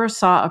ever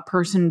saw a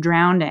person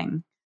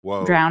drowning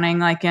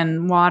like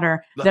in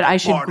water, that I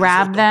should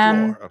grab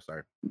them. Oh,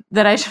 sorry.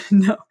 That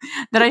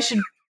I should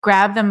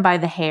grab them by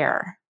the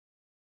hair.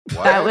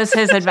 What? That was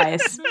his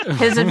advice.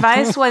 His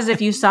advice was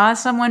if you saw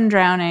someone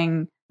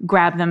drowning,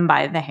 grab them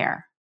by the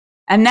hair.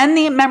 And then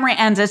the memory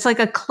ends. It's like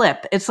a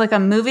clip. It's like a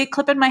movie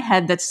clip in my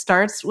head that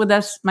starts with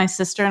us, my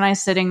sister and I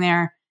sitting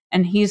there,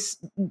 and he's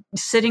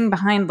sitting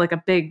behind like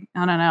a big,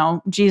 I don't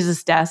know,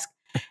 Jesus desk.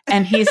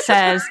 And he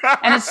says,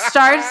 and it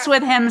starts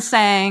with him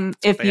saying,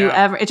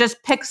 it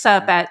just picks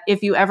up at,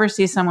 if you ever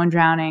see someone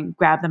drowning,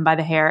 grab them by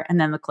the hair, and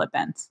then the clip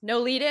ends. No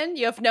lead in?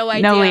 You have no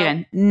idea? No lead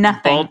in.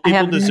 Nothing. Bald I people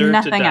have deserve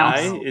nothing to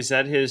die. else. Is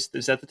that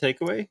the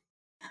takeaway?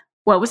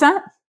 What was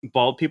that?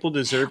 Bald people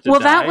deserve to Well,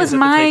 die. that was Is the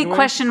my takeaway?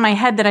 question in my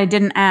head that I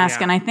didn't ask.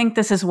 Yeah. And I think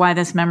this is why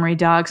this memory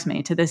dogs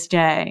me to this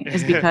day,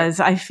 is because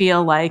I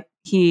feel like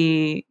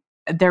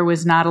there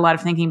was not a lot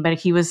of thinking, but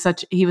he was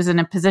in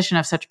a position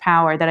of such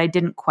power that I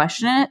didn't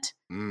question it.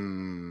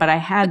 But I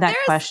had that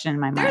question in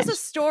my mind. There's a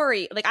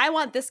story. Like, I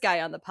want this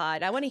guy on the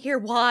pod. I want to hear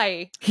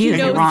why He's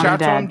knows. wrong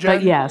dead,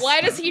 but yes. Why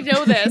does he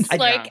know this?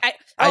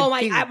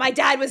 My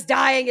dad was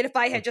dying, and if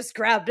I had just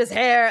grabbed his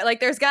hair, like,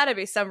 there's got to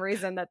be some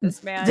reason that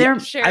this man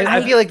shared.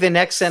 I feel like the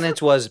next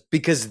sentence was,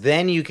 because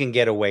then you can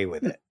get away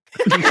with it.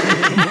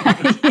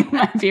 You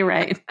might be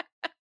right.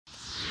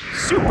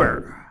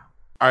 Super.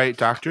 All right,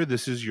 Doctor,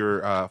 this is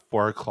your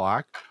 4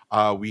 o'clock.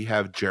 We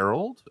have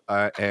Gerald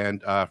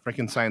and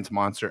Frankenstein's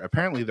monster.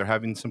 Apparently, they're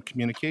having some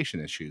communication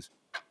issues.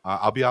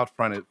 I'll be out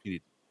front if you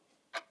need.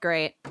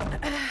 Great.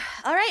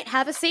 All right,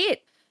 have a seat.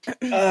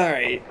 All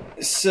right.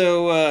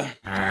 So,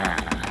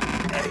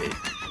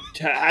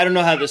 I don't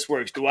know how this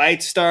works. Do I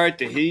start?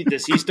 Does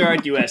he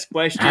start? Do you ask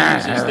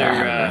questions? Is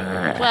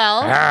there?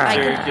 Well,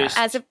 just,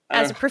 as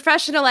a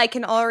professional, I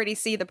can already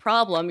see the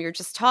problem. You're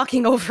just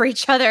talking over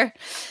each other.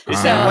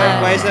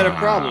 Why is that a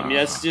problem? Yeah,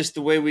 that's just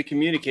the way we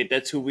communicate.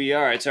 That's who we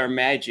are. It's our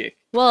magic.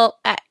 Well,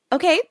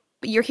 okay,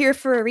 you're here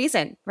for a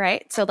reason,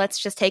 right? So let's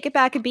just take it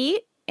back a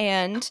beat,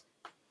 and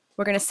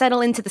we're gonna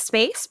settle into the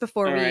space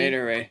before All we.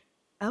 right.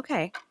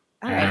 Okay.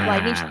 All right.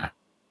 Well, I need you.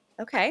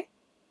 Okay.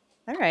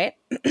 All right.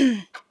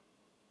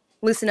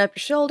 Loosen up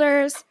your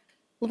shoulders.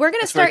 We're gonna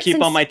That's start. where I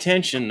keep all my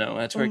tension, though.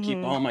 That's where I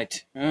keep all my.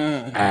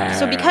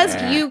 So because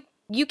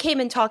you came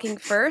in talking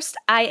first,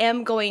 I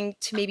am going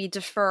to maybe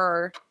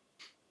defer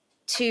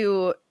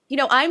to.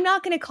 I'm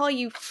not going to call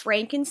you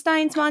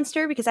Frankenstein's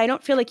monster because I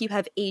don't feel like you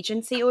have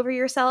agency over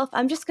yourself.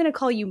 I'm just going to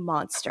call you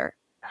monster.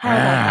 How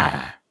about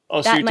that?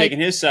 Oh, so you're taking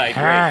his side.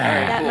 Great. All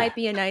right, that cool. might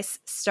be a nice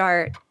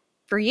start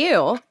for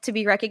you to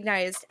be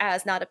recognized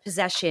as not a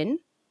possession,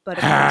 but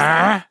a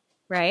person.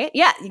 Right?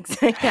 Yeah,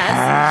 exactly.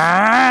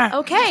 Yes.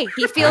 Okay,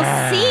 he feels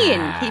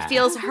seen. He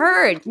feels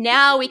heard.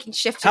 Now we can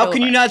shift it How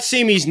can over. you not see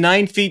him? He's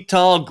 9 feet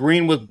tall,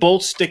 green with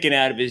bolts sticking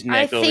out of his neck.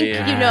 I think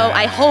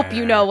I hope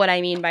you know what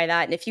I mean by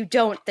that. And if you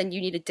don't, then you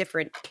need a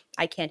different.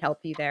 I can't help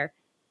you there.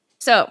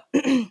 So,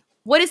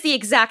 what is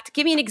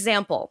give me an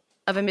example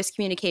of a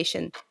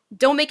miscommunication.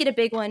 Don't make it a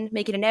big one.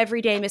 Make it an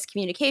everyday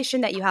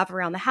miscommunication that you have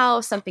around the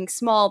house, something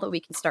small that we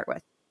can start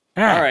with.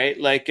 All right,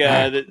 like this.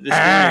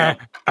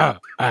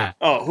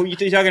 Oh, who you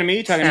talking to me?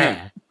 You talking to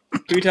him?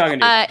 Who you talking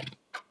to?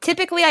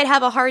 Typically, I'd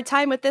have a hard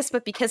time with this,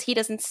 but because he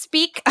doesn't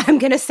speak, I'm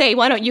gonna say,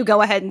 why don't you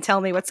go ahead and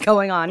tell me what's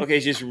going on? Okay,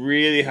 it's just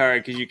really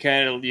hard because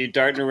you're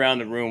darting around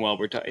the room while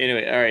we're talking.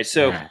 Anyway, all right.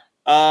 So,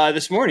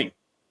 this morning,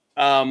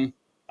 I'm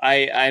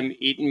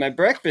eating my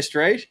breakfast,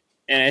 right?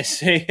 And I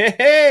say,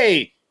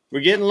 hey,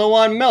 we're getting low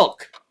on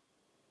milk.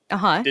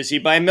 Does he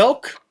buy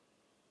milk?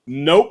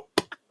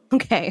 Nope.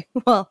 Okay.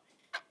 Well,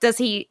 does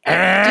he?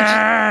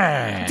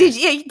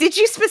 Did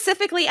you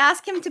specifically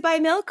ask him to buy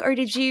milk, or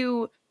did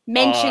you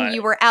mention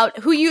you were out?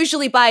 Who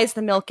usually buys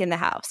the milk in the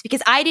house?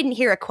 Because I didn't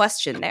hear a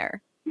question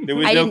there. There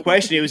was no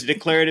question. It was a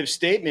declarative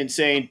statement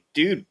saying,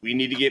 "Dude, we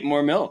need to get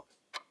more milk."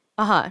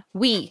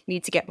 We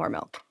need to get more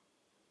milk.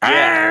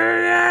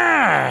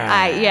 Yeah.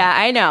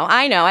 I know.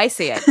 I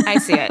see it.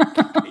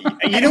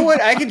 You know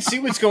what? I can see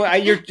what's going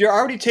on. You're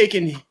already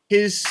taking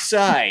his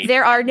side.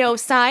 There are no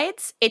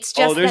sides. It's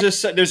just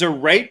there's a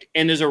right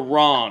and there's a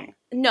wrong.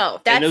 No,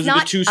 that's and those not are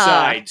the two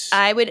sides.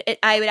 I would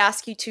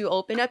ask you to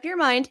open up your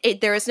mind.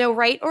 There is no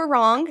right or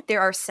wrong.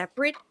 There are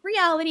separate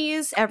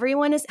realities.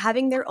 Everyone is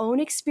having their own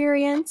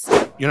experience.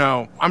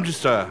 I'm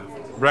just a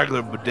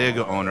regular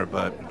bodega owner,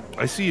 but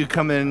I see you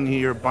come in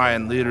here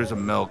buying liters of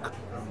milk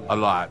a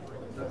lot.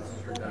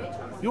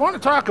 You want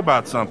to talk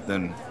about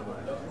something?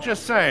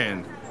 Just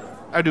saying.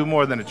 I do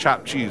more than a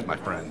chopped cheese, my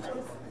friend.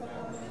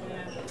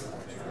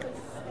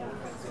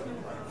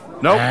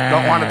 Nope,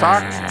 don't want to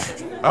talk?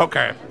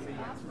 Okay.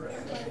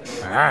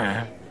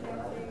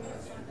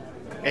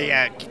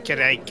 Hey, can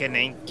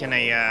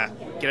I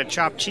get a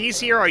chopped cheese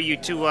here? Or are you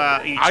two?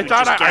 I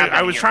thought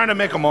I was trying to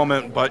make a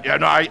moment, but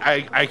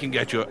I can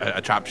get you a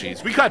chopped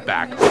cheese. We cut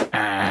back.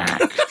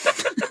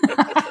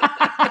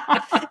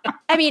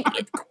 I mean,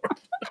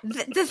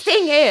 the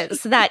thing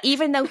is that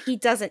even though he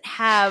doesn't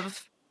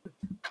have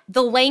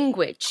the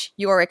language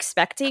you're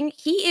expecting,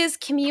 he is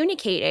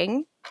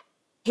communicating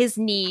his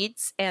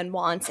needs and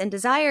wants and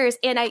desires.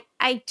 And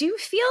I do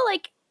feel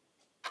like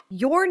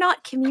you're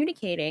not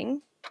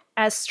communicating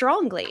as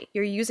strongly.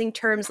 You're using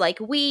terms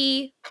like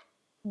we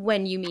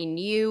when you mean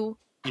you.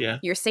 Yeah.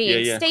 You're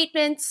saying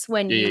statements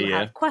when you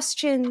have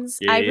questions.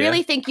 Yeah, I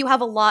really think you have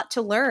a lot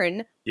to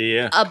learn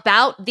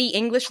about the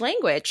English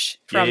language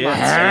from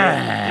Monster.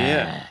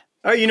 Yeah.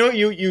 Oh, you know,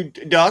 you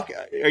doc?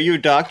 Are you a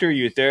doctor? Are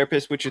you a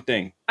therapist? What's your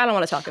thing? I don't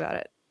want to talk about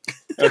it.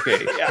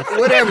 Okay,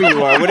 whatever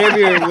you are,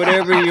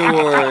 whatever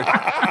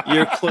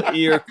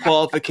your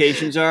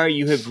qualifications are,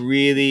 you have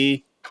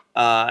really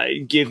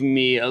given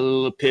me a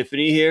little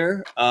epiphany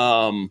here.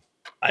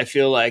 I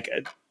feel like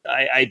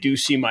I do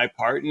see my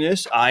part in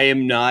this. I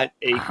am not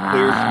a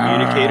clear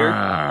communicator,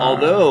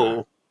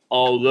 although.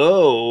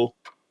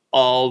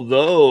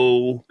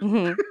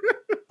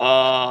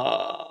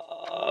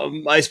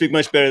 I speak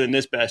much better than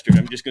this bastard.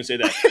 I'm just gonna say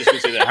that.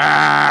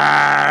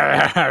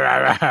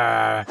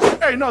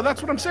 Hey, no,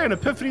 that's what I'm saying.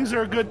 Epiphanies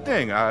are a good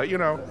thing.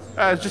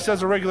 Just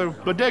as a regular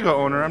bodega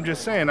owner, I'm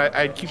just saying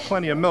I'd keep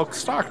plenty of milk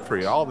stocked for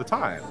you all the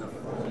time.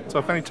 So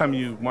if anytime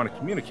you want to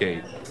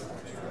communicate,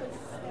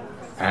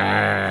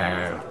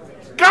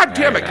 God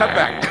damn it, cut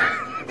back.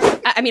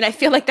 I mean, I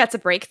feel like that's a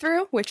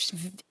breakthrough, which,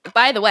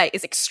 by the way,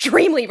 is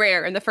extremely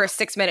rare in the first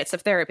 6 minutes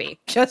of therapy.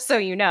 Just so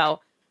you know.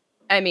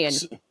 I mean.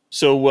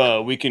 So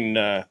we can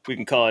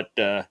call it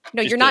no,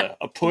 you're not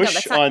a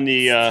push on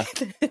the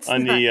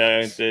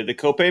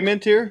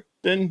copayment here.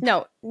 Then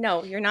no,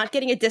 you're not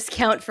getting a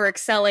discount for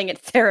excelling at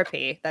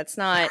therapy. That's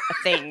not a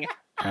thing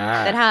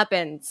that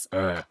happens.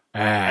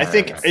 I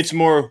think it's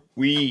more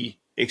we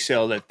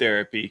excel at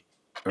therapy.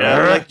 And I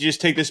would like to just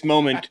take this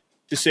moment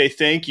to say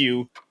thank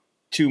you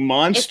to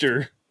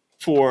Monster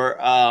for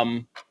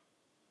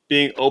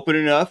being open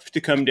enough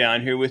to come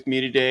down here with me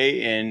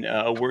today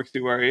and work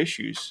through our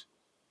issues.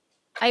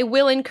 I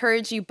will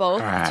encourage you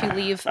both to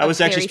leave. I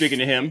was actually speaking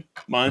to him,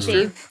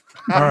 Monster.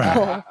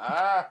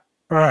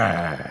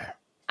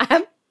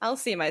 I'll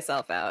see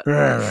myself out.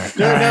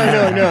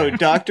 No,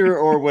 doctor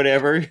or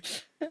whatever.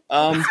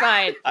 It's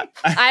fine.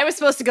 I was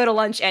supposed to go to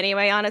lunch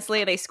anyway,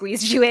 honestly. They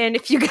squeezed you in.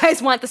 If you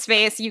guys want the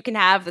space, you can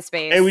have the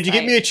space. Hey, would you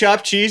get me a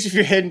chopped cheese if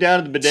you're heading down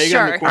to the bodega?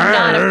 Sure,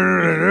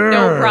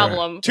 no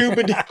problem. Two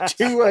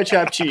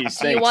chopped cheese.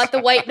 Do you want the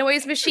white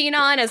noise machine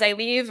on as I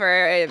leave,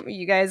 or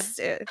you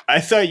guys?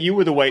 I thought you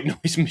were the white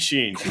noise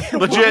machine.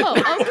 Legit.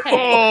 Oh, okay.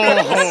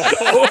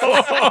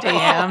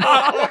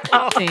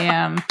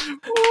 Damn.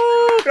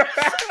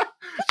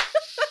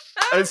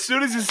 As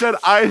soon as you said,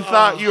 I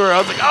thought you were, I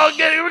was like, oh,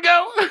 okay, here we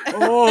go.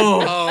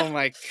 Oh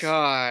my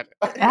God.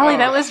 Allie,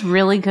 that was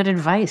really good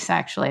advice,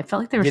 actually. I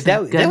felt like there was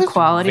some good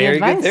quality very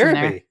advice good therapy.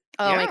 in there.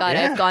 Oh my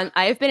God,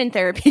 I've been in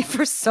therapy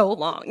for so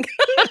long.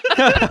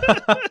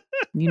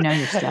 You know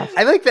your stuff.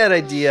 I like that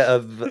idea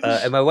of,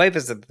 and my wife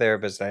is a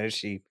therapist. I know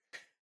she,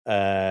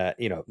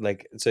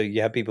 like, so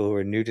you have people who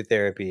are new to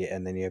therapy,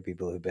 and then you have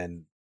people who've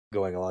been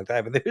going a long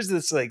time. And there's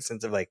this like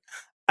sense of like,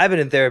 I've been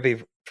in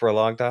therapy for a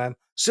long time,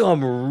 so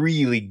I'm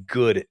really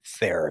good at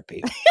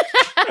therapy.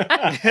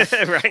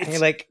 Right. And you're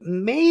like,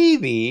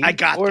 maybe I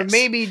got or this.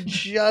 maybe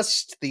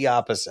just the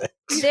opposite.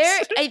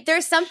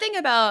 There's something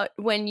about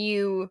when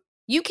you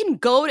can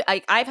go to,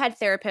 I've had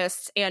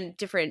therapists and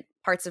different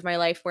parts of my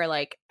life where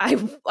like I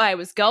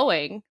was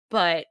going,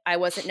 but I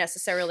wasn't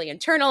necessarily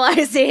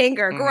internalizing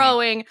or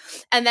growing.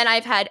 And then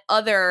I've had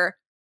other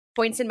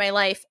points in my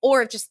life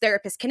or just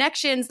therapist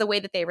connections, the way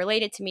that they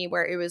related to me,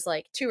 where it was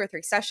like 2 or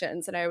 3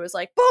 sessions and I was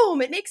like,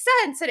 boom, it makes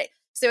sense. And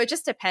so it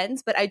just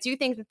depends. But I do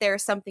think that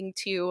there's something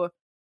to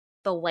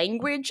the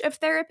language of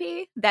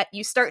therapy that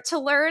you start to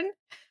learn.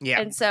 Yeah.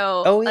 And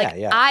so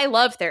yeah. I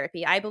love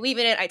therapy. I believe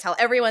in it. I tell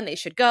everyone they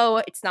should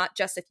go. It's not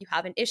just if you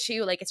have an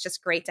issue, like it's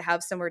just great to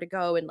have somewhere to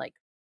go and like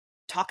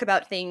talk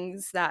about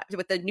things that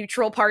with the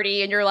neutral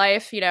party in your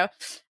life,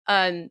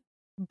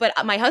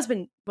 but my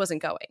husband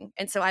wasn't going.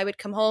 And so I would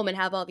come home and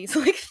have all these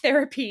like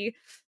therapy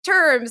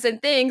terms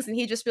and things. And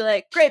he'd just be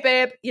like, great,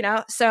 babe.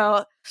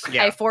 So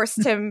Yeah. I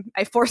forced him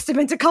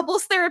into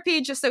couples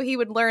therapy just so he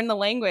would learn the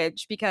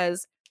language,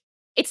 because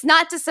it's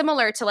not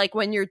dissimilar to like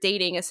when you're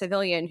dating a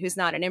civilian who's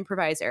not an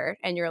improviser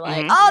and you're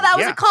like, oh, that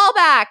was a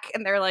callback.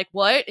 And they're like,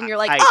 what? And you're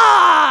like,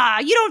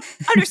 you don't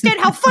understand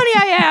how funny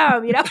I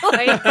am.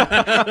 Like,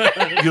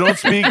 You don't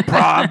speak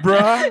prod,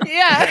 bruh?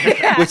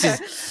 Yeah. Which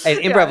is, and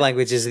improv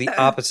language is the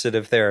opposite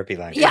of therapy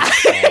language. Yeah.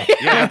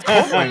 Yeah, it's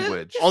cult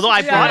language. Although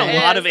I brought a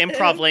lot of is.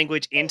 improv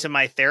language into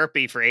my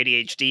therapy for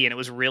ADHD, and it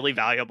was really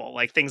valuable.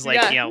 Like things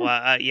like do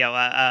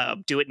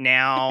it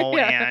now,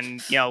 and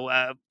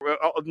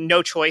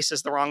no choice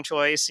is the wrong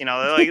choice.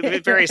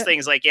 Like various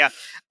things like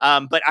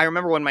But I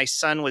remember when my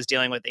son was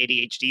dealing with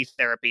ADHD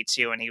therapy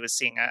too, and he was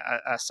seeing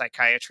a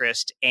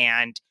psychiatrist,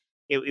 and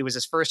it was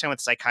his first time with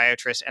a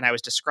psychiatrist, and I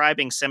was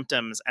describing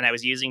symptoms, and I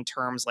was using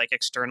terms like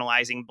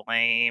externalizing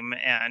blame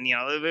and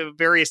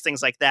various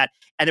things like that.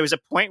 And there was a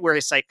point where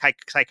his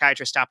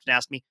psychiatrist stopped and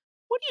asked me,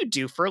 what do you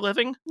do for a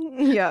living?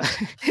 Yeah.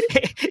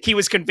 He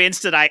was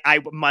convinced that I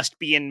must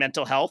be in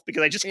mental health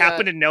because I just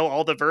happen to know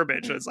all the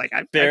verbiage. It was like,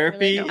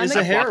 therapy is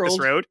a herald. This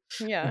road.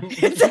 Yeah.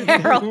 It's a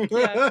herald.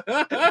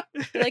 Yeah.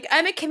 Like,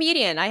 I'm a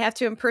comedian. I have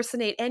to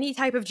impersonate any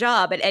type of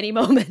job at any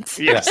moment.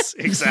 Yes,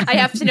 exactly. I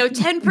have to know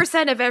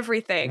 10% of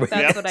everything.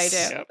 That's what I do.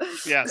 Yep.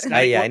 Yes.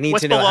 I need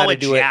to know how to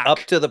do it up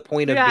to the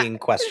point of being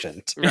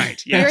questioned.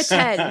 Right. Yes. You're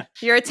a 10.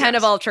 You're a 10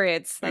 of all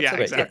trades. That's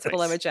what exactly. it gets to the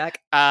limit check.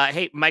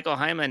 Hey, Michael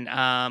Hyman,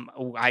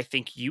 I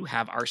think you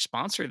have our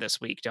sponsor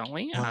this week, don't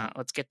we?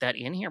 Let's get that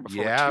in here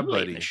before we're too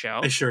late in the show.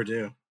 I sure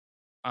do.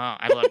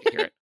 I'd love to hear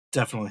it.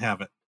 Definitely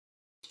have it.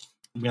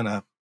 I'm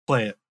gonna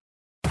play it.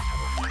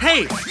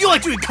 Hey, you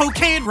like doing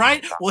cocaine,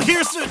 right? Well,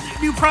 here's a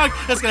new product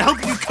that's going to help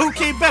you do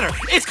cocaine better.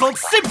 It's called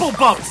Simple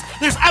Bumps.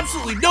 There's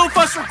absolutely no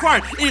fuss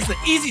required. It is the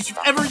easiest you've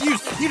ever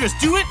used. You just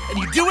do it, and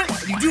you do it,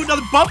 and you do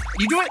another bump, and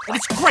you do it, and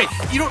it's great.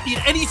 You don't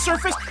need any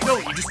surface. No,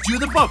 you just do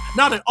the bump,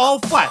 not at all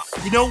flat.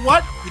 You know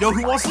what? You know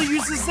who also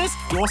uses this?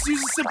 Who also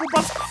uses Simple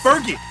Bumps?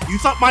 Fergie. You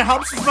thought My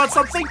Humps was about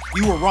something?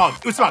 You were wrong.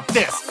 It was about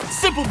this.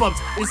 Simple Bumps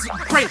is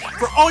great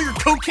for all your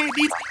cocaine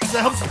needs because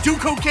it helps you do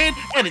cocaine,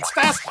 and it's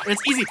fast, and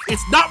it's easy.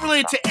 It's not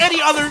related to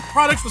any other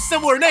products with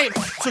similar names,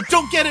 so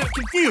don't get it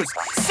confused.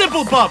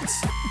 Simple Bumps.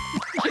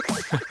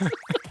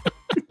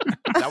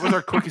 That was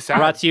our cookie salad.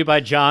 Brought to you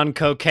by John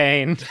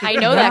Cocaine. I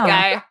know that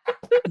guy.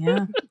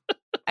 Yeah.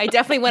 I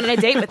definitely went on a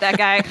date with that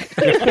guy.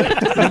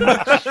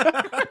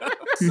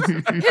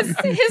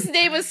 his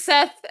name was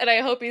Seth, and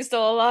I hope he's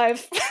still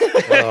alive.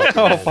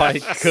 Oh my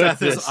goodness.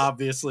 Seth is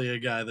obviously a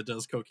guy that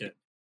does cocaine.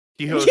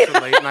 He hosts a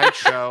late night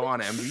show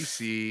on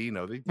NBC.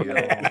 No big deal.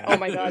 Oh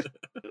my god.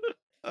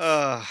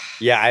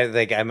 Yeah, I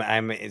think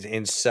I'm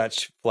in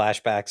such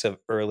flashbacks of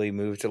early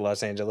move to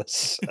Los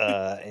Angeles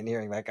and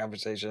hearing that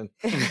conversation.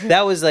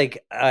 That was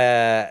like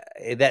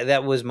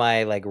that was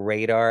my like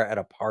radar at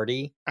a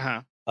party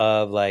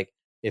of like,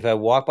 if I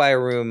walk by a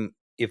room,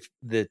 if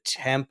the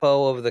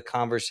tempo of the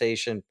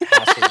conversation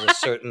passes a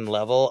certain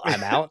level,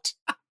 I'm out.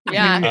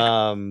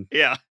 Yeah.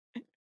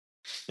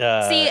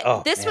 Yeah. See,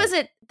 Man.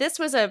 this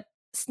was a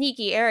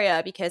sneaky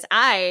area because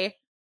I,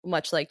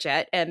 much like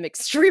Jet, am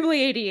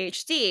extremely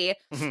ADHD.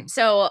 Mhm.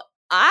 So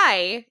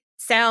I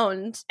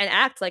sound and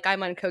act like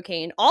I'm on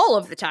cocaine all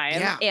of the time.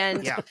 Yeah.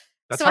 And Yeah.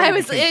 That's so how I we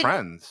was became in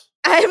friends.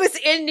 I was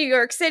in New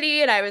York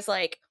City and I was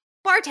like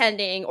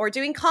bartending or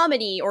doing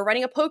comedy or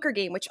running a poker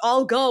game, which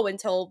all go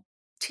until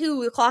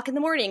 2 o'clock in the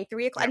morning,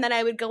 3 o'clock. And then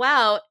I would go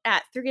out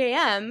at 3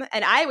 a.m.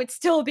 and I would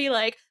still be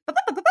like,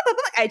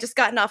 I just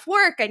gotten off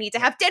work. I need to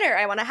have dinner.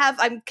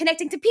 I'm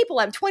connecting to people.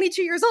 I'm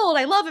 22 years old.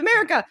 I love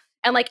America.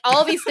 And like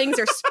all these things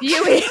are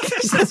spewing.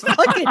 Just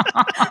fucking,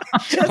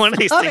 One of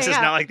these things is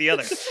out. not like the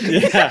other.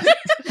 Yeah.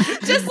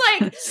 Just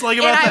like It's like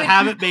about the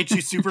habit made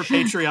you super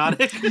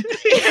patriotic. And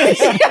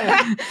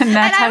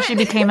that's how she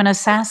became an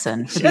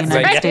assassin for the Just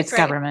United right, States right.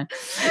 government.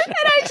 And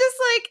I just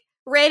like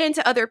ran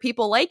into other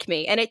people like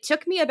me. And it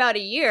took me about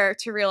a year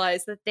to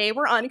realize that they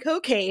were on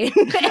cocaine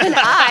and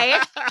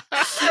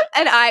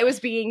I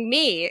was being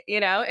me, you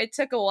know? It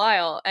took a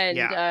while.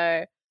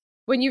 And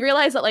when you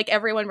realize that like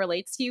everyone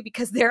relates to you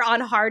because they're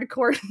on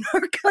hardcore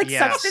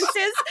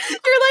substances,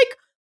 you're like,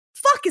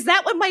 fuck, is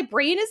that what my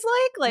brain is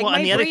like? Like, well, my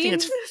and the other brain... thing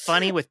that's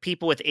funny with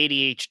people with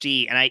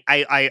ADHD, and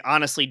I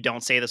honestly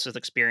don't say this with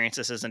experience,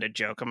 this isn't a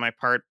joke on my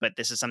part, but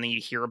this is something you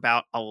hear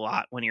about a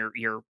lot when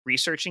you're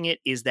researching it,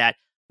 is that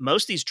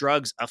most of these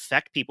drugs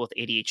affect people with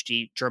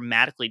ADHD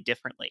dramatically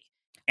differently.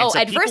 And so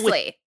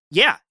adversely.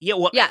 Yeah.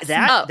 Well, yes.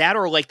 that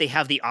or like they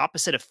have the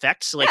opposite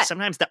effect. So like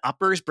sometimes the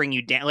uppers bring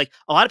you down. Like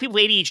a lot of people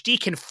with ADHD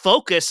can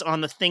focus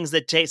on the things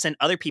that send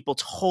other people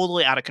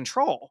totally out of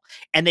control,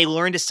 and they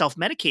learn to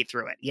self-medicate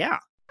through it. Yeah.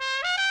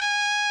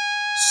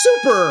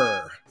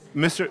 Super.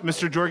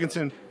 Mr.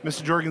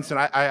 Jorgensen,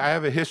 I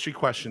have a history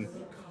question.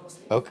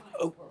 Okay.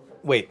 Oh,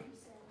 wait.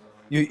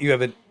 You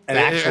have an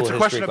actual It's a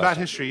question about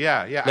history.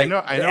 Yeah. Like, I know.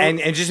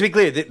 And just to be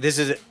clear, this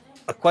is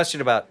a question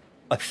about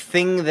a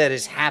thing that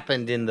has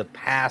happened in the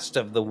past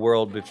of the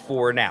world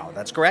before now.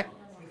 That's correct?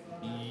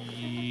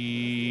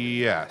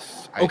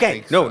 Yes.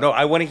 Okay. No.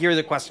 I want to hear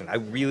the question. I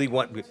really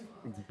want.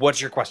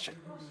 What's your question?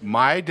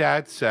 My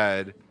dad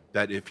said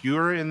that if you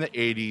were in the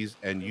 80s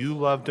and you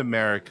loved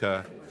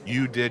America,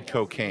 you did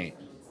cocaine.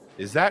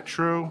 Is that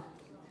true?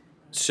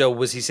 So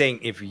was he saying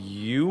if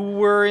you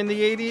were in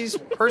the 80s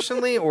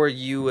personally, or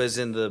you as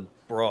in the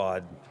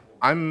broad?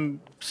 I'm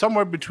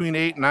somewhere between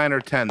 8, 9,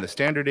 or 10, the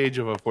standard age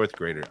of a fourth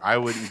grader. I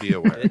wouldn't be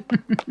aware.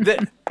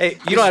 Hey,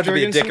 you don't have to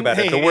be a dick about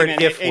it. The word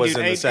 "if" was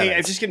in the sentence. Hey,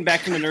 I'm just getting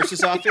back from the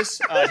nurse's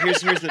office.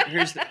 Here's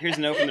the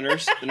note from the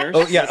nurse.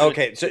 Oh yeah,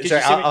 okay. So,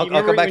 sorry, I'll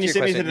come back to your question. When you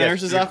sent me to the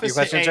nurse's office, your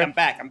question, hey, sir? I'm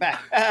back.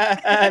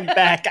 I'm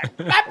back.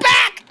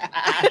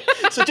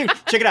 So, dude,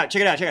 check it out.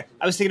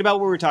 I was thinking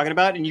about what we were talking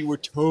about, and you were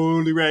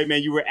totally right,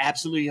 man. You were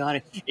absolutely on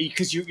it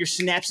because your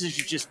synapses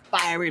are just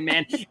firing,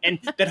 man. And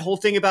that whole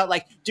thing about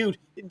like, dude,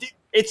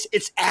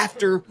 it's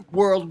after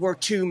World War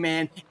II,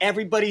 man.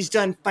 Everybody's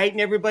done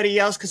fighting everybody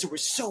else because there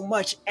was so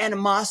much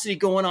animosity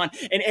going on,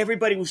 and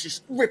everybody was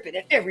just ripping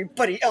at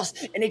everybody else,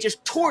 and they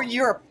just tore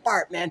Europe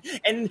apart, man.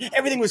 And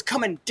everything was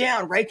coming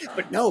down, right?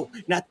 But no,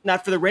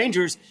 not for the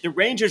Rangers. The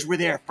Rangers were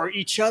there for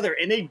each other,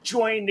 and they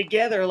joined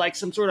together like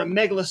some sort of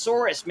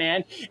megalosaurus,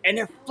 man. And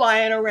they're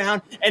flying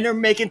around, and they're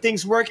making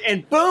things work,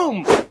 and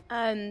boom!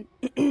 I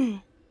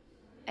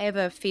have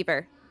a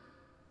fever.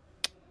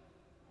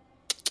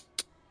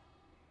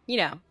 You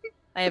know,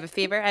 I have a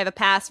fever. I have a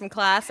pass from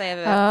class.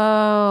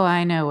 Oh,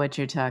 I know what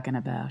you're talking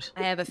about.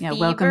 I have a fever.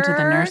 Welcome to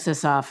the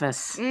nurse's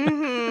office.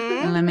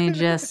 Mm-hmm. Let me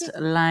just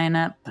line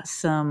up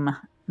some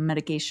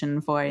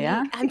medication for you.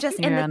 I'm just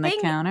here on the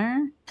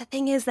counter. The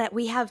thing is that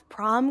we have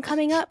prom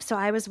coming up, so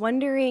I was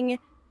wondering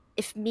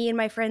if me and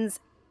my friends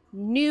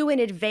knew in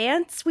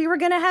advance we were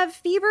going to have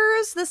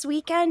fevers this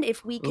weekend,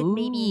 if we could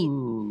maybe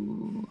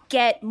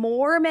get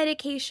more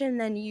medication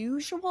than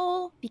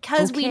usual,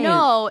 because we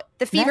know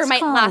the fever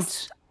might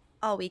last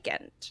all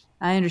weekend.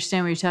 I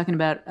understand what you're talking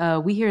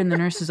about. We here in the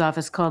nurse's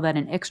office call that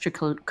an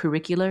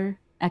extracurricular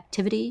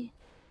activity.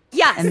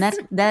 Yes. And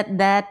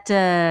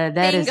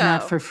that is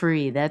not for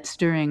free. That's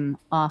during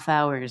off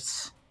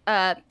hours.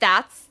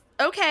 That's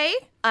okay.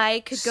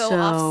 I could go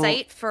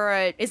off-site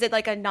for is it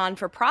like a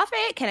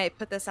non-for-profit? Can I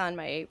put this on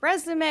my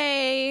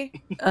resume?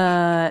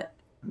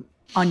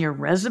 On your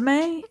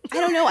resume? I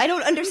don't know. I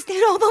don't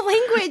understand all the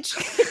language.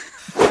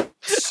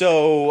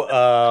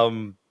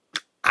 So,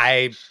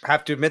 I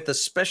have to admit the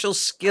special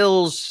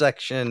skills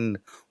section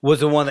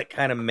was the one that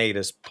kind of made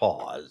us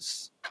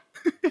pause.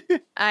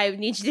 I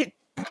need you to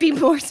be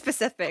more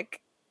specific,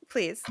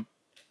 please.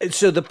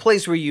 So the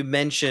place where you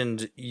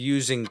mentioned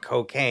using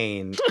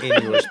cocaine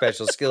in your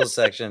special skills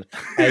section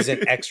as an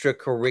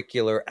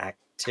extracurricular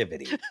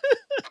activity.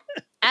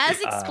 As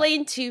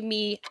explained to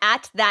me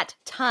at that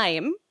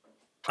time,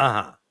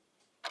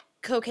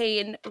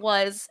 cocaine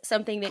was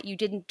something that you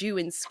didn't do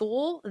in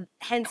school,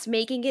 hence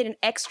making it an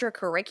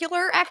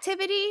extracurricular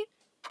activity.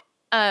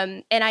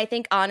 And I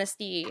think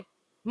honesty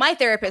my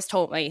therapist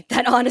told me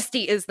that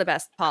honesty is the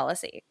best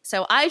policy.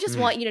 So I just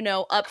want you to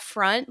know up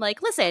front,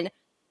 like, listen,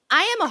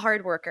 I am a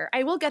hard worker.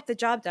 I will get the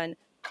job done.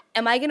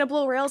 Am I going to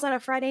blow rails on a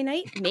Friday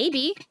night?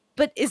 Maybe.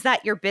 But is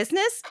that your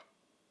business?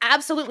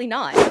 Absolutely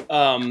not.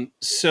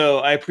 So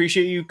I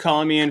appreciate you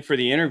calling me in for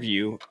the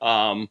interview.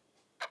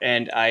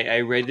 And I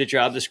read the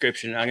job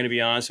description. I'm going to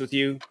be honest with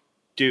you,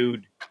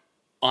 dude.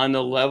 On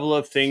the level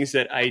of things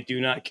that I do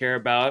not care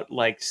about,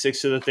 like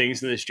 6 of the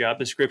things in this job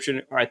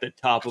description are at the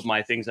top of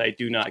my things I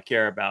do not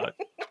care about.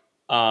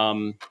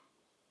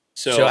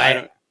 So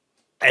I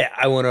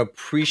want to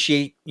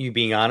appreciate you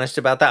being honest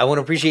about that. I want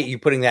to appreciate you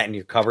putting that in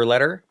your cover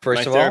letter,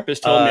 first of all. My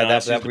therapist told me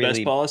that's the really,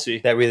 best policy.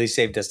 That really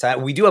saved us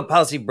time. We do have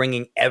policy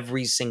bringing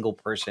every single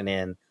person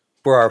in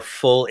for our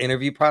full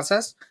interview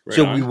process. Right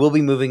so on. we will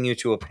be moving you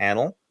to a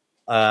panel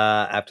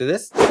after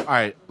this. All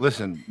right,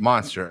 listen,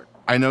 Monster.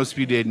 I know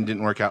speed dating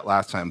didn't work out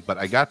last time, but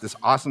I got this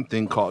awesome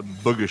thing called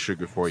booger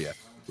sugar for you.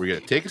 We're going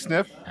to take a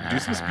sniff, do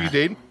some speed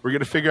dating. We're going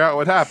to figure out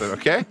what happened,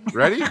 okay?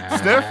 Ready?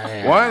 Sniff.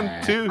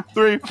 1, 2,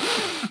 3.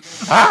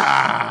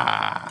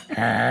 Ah!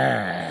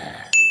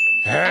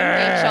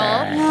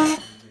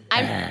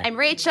 I'm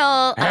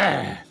Rachel.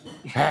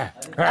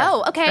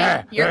 Oh,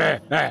 okay. You're.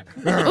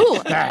 Ooh,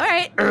 all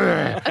right.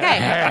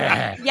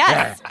 Okay.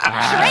 Yes.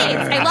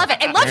 Charades. I love it.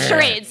 I love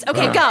charades.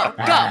 Okay, go.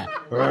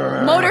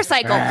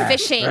 Motorcycle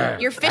fishing.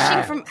 You're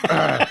fishing from.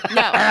 No.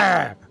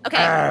 Okay.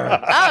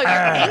 Oh, you're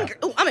angry.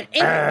 Oh, I'm an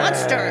angry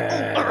monster.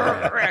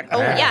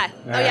 Oh yeah.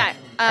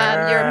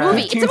 You're a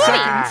movie. It's a movie. It's a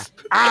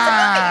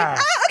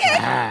movie.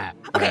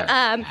 Okay.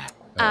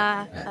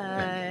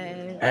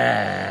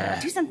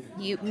 Do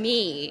something.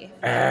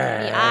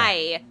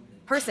 I.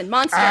 Person,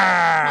 monster. Yeah,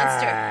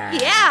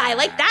 I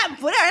like that.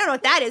 I don't know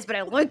what that is, but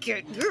I like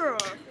it.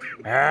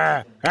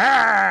 Yeah,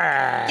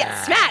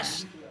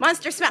 smash.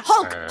 Monster smash.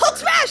 Hulk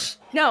smash.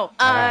 No,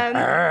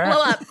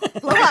 blow up.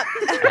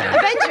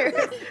 Avengers.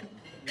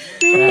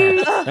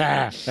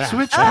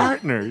 Switch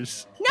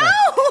partners. No,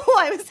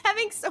 I was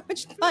having so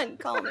much fun.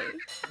 Call me.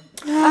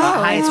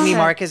 Hi, it's me,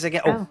 Marcus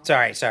again. Oh,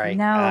 sorry.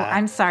 No,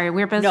 I'm sorry.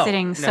 We're both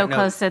sitting so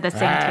close to the same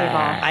table.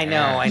 I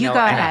know. You go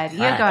ahead.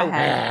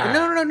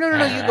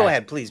 No. You go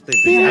ahead, please.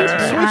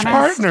 Switch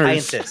partners. I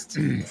insist.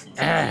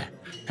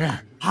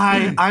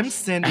 Hi, I'm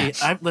Cindy.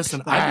 I've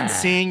been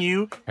seeing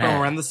you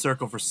go around the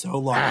circle for so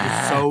long.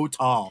 You're so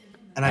tall,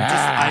 and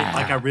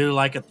I really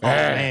like a tall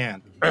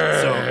man.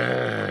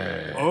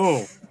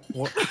 So,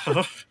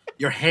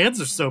 your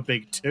hands are so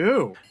big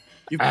too.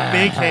 You have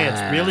big hands,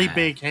 really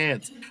big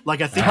hands.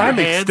 Like I think your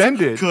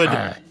hands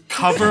could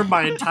cover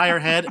my entire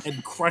head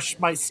and crush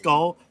my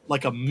skull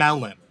like a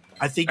melon.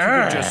 I think you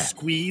could just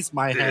squeeze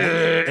my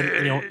head,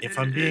 and if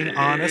I'm being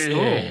honest,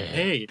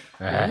 getting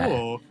a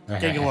little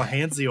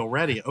handsy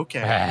already.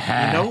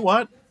 Okay, you know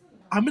what?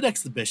 I'm an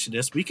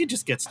exhibitionist. We could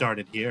just get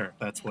started here.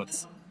 That's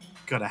what's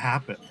gonna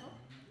happen.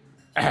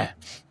 Do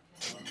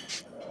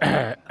you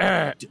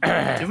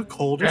have a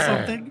cold or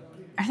something?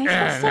 Are they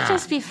supposed to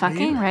just be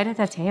fucking right at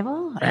the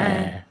table?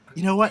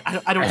 You know what?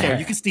 I don't care.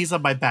 You can sneeze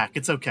on my back.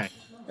 It's okay.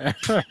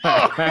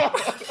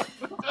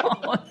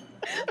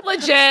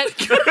 Legit.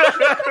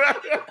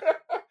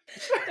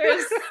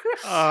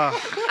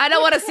 I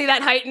don't want to see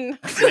that heighten.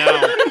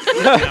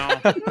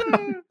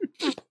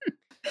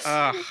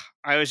 No.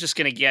 I was just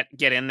gonna get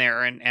in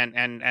there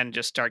and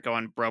just start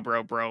going bro.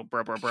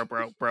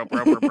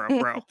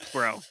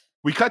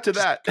 We cut to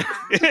that.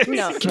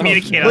 No.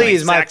 Communicate.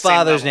 Please, my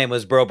father's name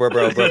was bro.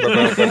 That's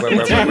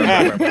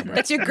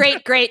your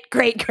great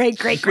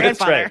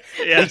grandfather.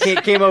 Yeah. He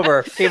came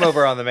over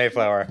on the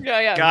Mayflower.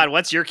 Yeah. God,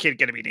 what's your kid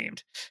gonna be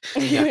named?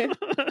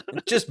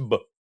 Just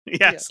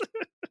yes.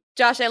 Yeah.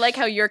 Josh, I like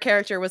how your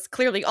character was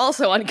clearly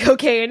also on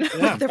cocaine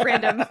with the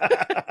random.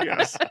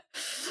 Yes.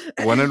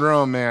 One in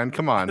Rome, man.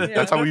 Come on. Yeah.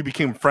 That's how we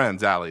became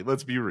friends, Allie.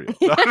 Let's be real.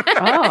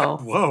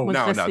 Whoa.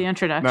 Was this the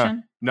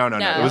introduction? No.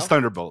 It was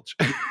Thunderbolt.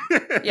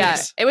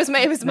 Yes. It was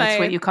my That's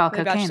what you call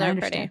cocaine, I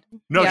understand.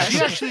 No,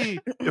 she actually,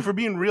 if we're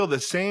being real, the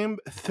same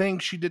thing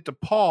she did to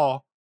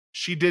Paul,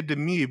 she did to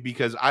me,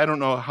 because I don't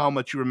know how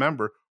much you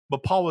remember,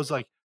 but Paul was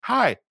like,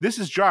 hi, this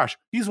is Josh.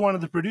 He's one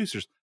of the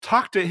producers.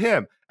 Talk to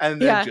him. And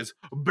then just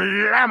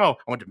blammo.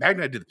 I went to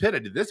Magna, I did the pit, I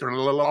did this. Do you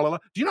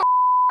know?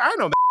 I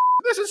know.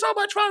 This is so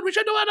much fun. We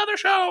should do another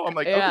show. I'm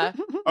like,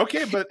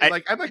 okay, but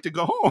I'd like to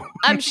go home.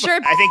 I'm sure.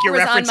 I think you're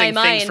referencing things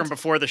mind. from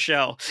before the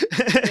show.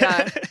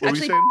 Yeah,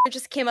 actually, it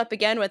just came up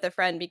again with a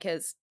friend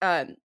because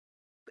I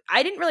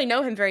didn't really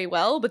know him very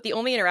well, but the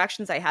only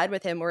interactions I had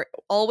with him were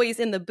always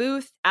in the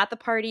booth at the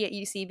party at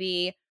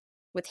UCB,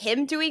 with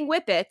him doing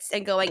whippets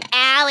and going,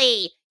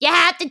 Allie, you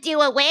have to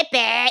do a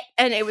whippet,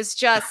 and it was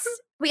just.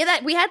 We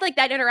had like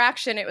that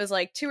interaction. It was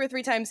like 2 or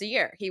 3 times a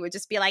year. He would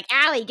just be like,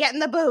 Allie, get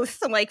in the booth,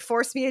 and like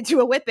force me to do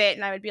a whippet.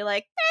 And I would be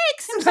like,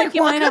 thanks. Seems like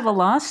you might have a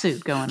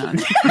lawsuit going on.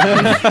 You're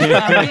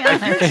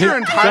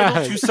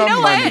entitled to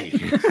some money. I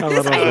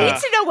need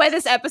to know when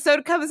this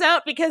episode comes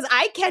out because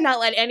I cannot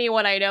let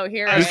anyone I know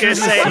hear I was it. going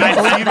to say,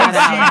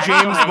 I see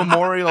James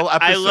Memorial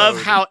episode. I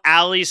love how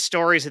Allie's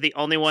stories are the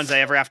only ones I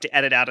ever have to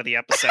edit out of the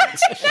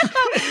episodes.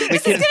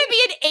 This is going to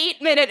be an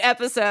 8-minute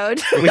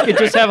episode. We could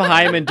just have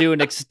Hyman do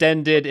an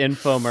extended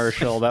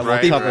infomercial that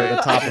will cover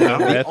the topic.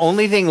 The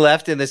only thing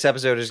left in this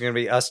episode is going to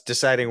be us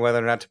deciding whether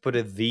or not to put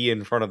a "the"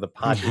 in front of the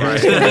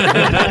podcast.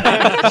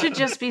 It should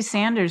just be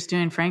Sanders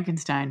doing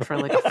Frankenstein for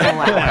like a full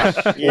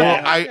hour.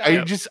 Well,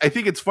 I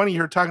think it's funny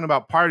you're talking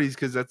about parties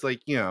because that's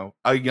like, you know,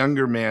 a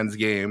younger man's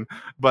game.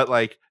 But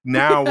like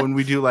now when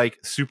we do like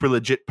super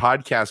legit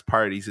podcast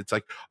parties, it's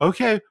like,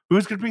 okay,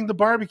 who's gonna bring the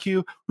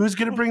barbecue? Who's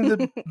gonna bring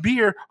the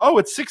beer? Oh,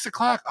 it's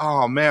 6:00.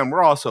 Oh man,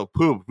 we're all so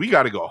pooped. We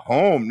got to go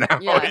home now.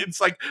 Yeah. It's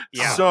like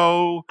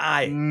so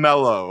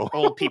mellow.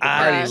 Old people.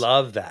 I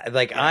love that.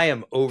 Like I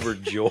am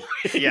overjoyed.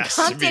 Yes.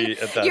 to be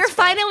at that You're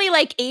spot. finally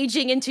like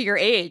aging into your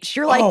age.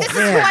 You're like, Oh, this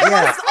man, is who I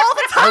yeah. was all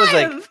the time. I was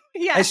like,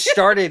 yeah. I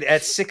started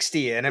at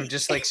 60 and I'm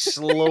just like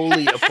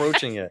slowly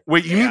approaching it.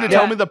 Wait, you mean to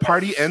tell me the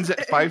party ends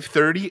at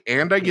 5:30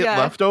 and I get Yeah.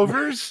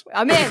 leftovers?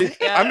 I'm in.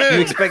 Yeah. I'm in.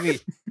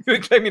 You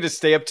expect me to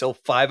stay up till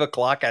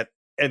 5:00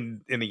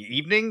 in the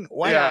evening?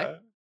 Why not?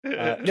 No,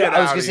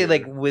 I was gonna say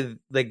like with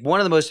like one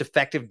of the most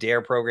effective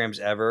dare programs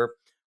ever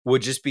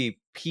would just be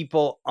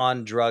people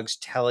on drugs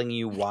telling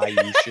you why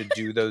you should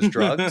do those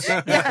drugs.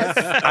 Yes.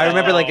 I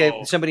remember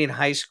like somebody in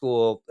high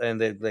school and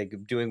they like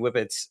doing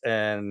whippets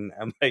and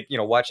I'm like, you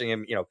know, watching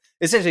him, you know,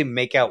 essentially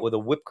make out with a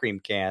whipped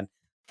cream can.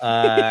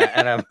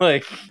 And I'm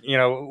like, you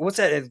know, what's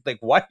that? It's like,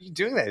 why are you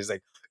doing that? He's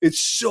like, it's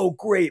so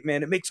great,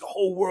 man. It makes the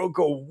whole world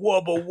go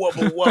wubba,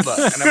 wubba,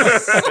 wubba. And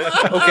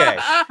I'm like, okay.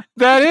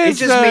 That is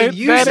It just made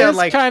you that sound is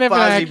like kind of an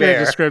Fozzie accurate Bear.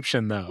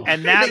 description, though.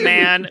 And that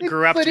man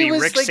grew up to But it be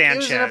was Rick like- it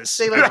was enough to Sanchez.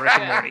 say, on like- Rick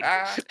and Morty.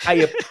 I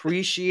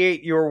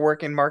appreciate your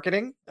work in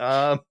marketing.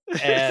 And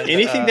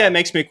Anything that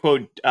makes me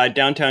quote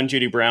downtown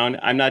Judy Brown,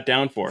 I'm not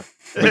down for.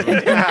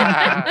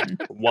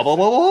 Wubba,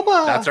 wubba,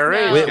 wubba. That's our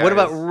age. Wait, what guys.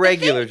 about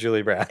regular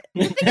Julie Brown?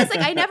 The thing is, like,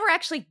 I never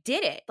actually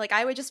did it. Like,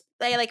 I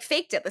like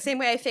faked it the same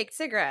way I faked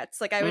cigarettes.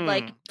 Like, I would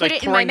like put Like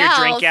it in my pouring your mouth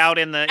drink out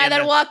in the and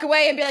then walk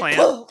away and be like,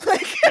 plant.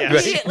 like Yeah.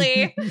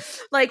 immediately,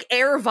 like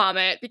air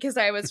vomit because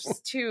I was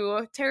just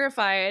too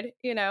terrified,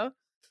 you know.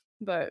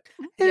 But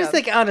I just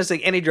think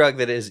honestly, any drug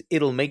that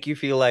it'll make you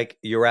feel like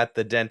you're at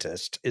the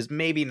dentist is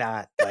maybe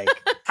not like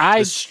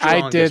I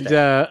strongest did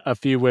a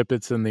few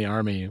whippets in the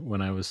army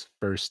when I was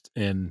first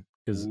in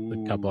because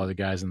a couple other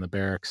guys in the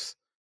barracks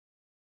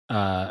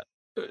kind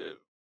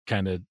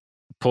of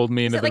pulled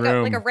me is into it the like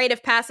room. a rite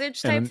of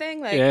passage type And, thing?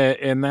 Like, yeah,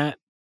 in that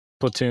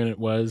platoon it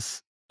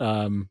was.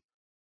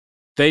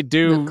 They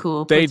do The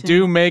cool they platoon.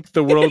 do make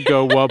the world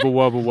go wubba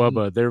wubba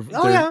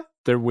wubba.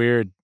 They're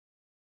weird.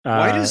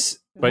 Why does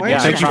but why yeah,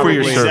 does Thank you for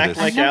your probably service. Zach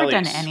like I've never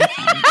done Alex?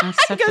 anything.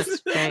 That's such a Because-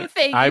 straight.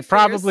 thank I you for your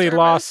probably service.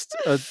 lost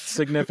a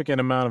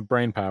significant amount of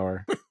brain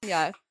power.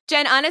 Yeah.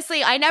 Jen,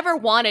 honestly, I never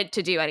wanted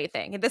to do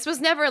anything. This was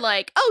never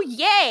like, oh,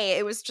 yay.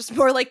 It was just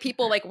more like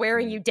people like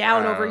wearing you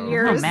down over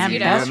years. Oh man, you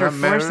know? best for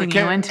forcing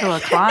you into a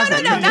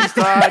closet. No, not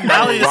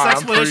Allie, this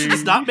explanation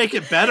does not make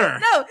it better.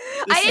 No,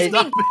 I is didn't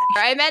not mean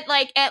I meant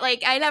like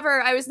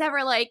I was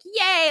never like,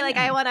 yay, like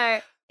I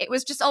wanna. It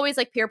was just always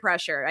like peer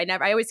pressure.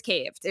 I always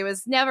caved.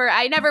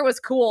 I never was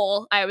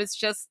cool. I was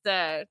just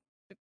I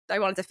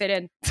wanted to fit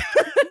in.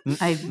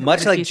 I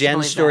much like refuse to Jen's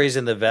believe stories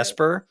in the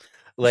Vesper.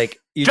 Like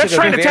you Just took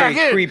a trying to very tag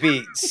in.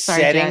 creepy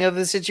Sorry, setting Jack. of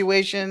the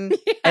situation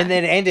and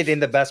then ended in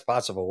the best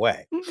possible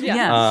way. that.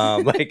 Yeah.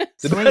 Like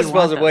the the way best you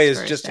want possible way those is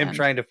stories just to him end.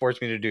 trying to force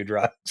me to do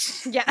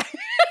drugs. Yeah.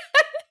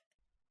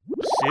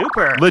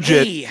 Super.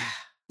 Legit. Hey.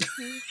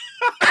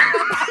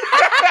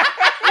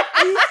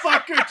 You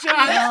fucker,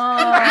 John.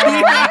 No.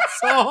 You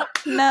asshole.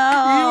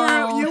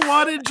 No. You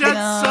wanted Jen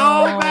No.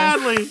 so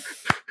badly.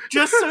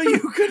 Just so you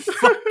could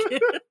fucking.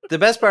 The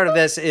best part of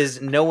this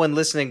is no one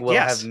listening will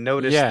Yes. have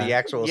noticed Yeah. the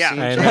actual Yeah, scene.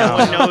 I no know.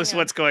 one knows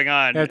what's going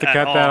on. You have to at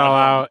cut that all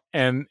out,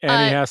 and he Uh,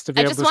 has to be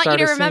I able just to want you start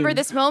to a remember scene.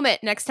 this moment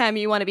next time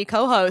you want to be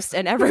co-host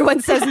and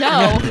everyone says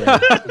no.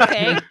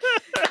 Okay.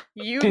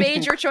 You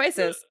made your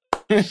choices.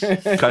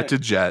 Cut to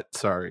Jet.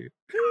 Sorry.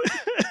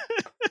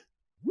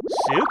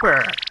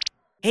 Super.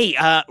 Hey,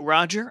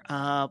 Roger,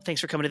 thanks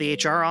for coming to the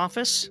HR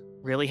office.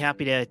 Really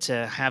happy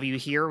to have you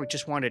here. We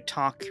just wanted to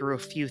talk through a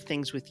few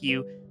things with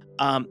you.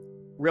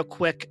 Real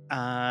quick,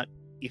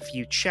 if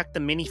you check the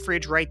mini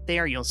fridge right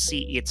there, you'll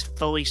see it's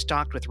fully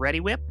stocked with Ready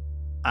Whip.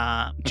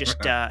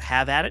 Just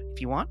have at it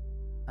if you want.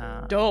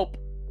 Dope.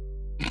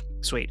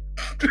 Sweet.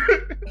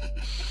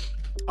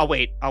 I'll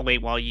wait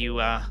while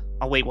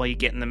you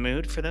get in the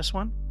mood for this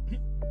one.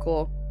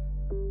 Cool.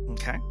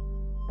 Okay.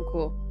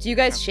 Cool. Do you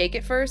guys shake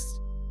it first?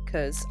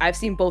 Because I've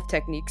seen both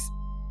techniques.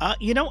 A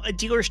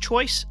dealer's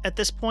choice at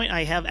this point.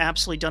 I have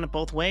absolutely done it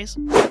both ways.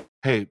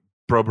 Hey,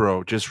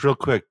 bro, just real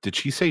quick. Did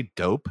she say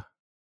dope?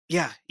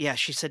 Yeah,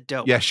 she said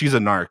dope. Yeah, she's a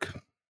narc.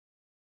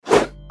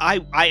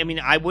 I mean,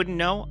 I wouldn't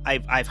know.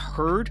 I've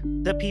heard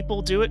that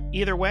people do it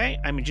either way.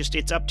 I mean, just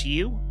it's up to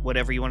you,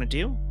 whatever you want to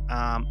do.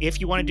 If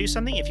you want to do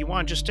something, if you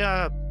want to just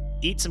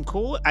eat some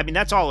cool, I mean,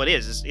 that's all it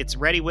is. It's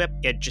Ready Whip.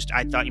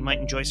 I thought you might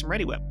enjoy some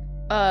Ready Whip.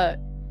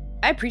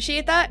 I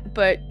appreciate that,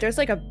 but there's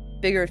like a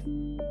bigger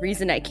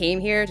reason I came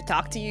here to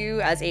talk to you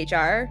as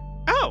HR.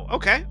 Oh,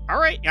 okay. All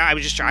right. Yeah, I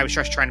was just trying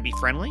to be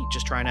friendly,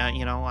 just trying to,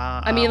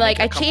 I mean, like,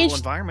 I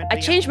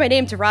changed my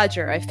name to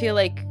Roger. I feel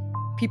like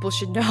people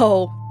should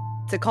know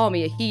to call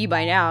me a he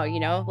by now,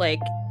 like.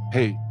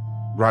 Hey,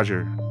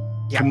 Roger,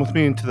 come with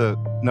me into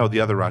the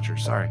other Roger.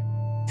 Sorry.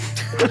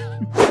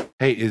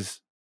 Hey,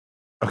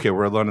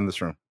 we're alone in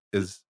this room.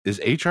 Is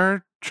HR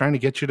trying to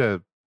get you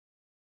to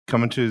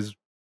come into his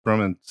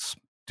room and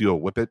do a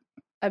whippet?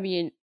 I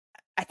mean,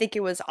 I think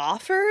it was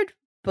offered,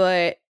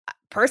 but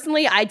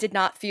personally, I did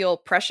not feel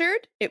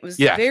pressured. It was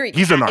very.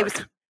 He's a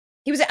narc.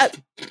 He was.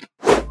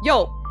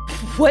 Yo,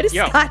 what is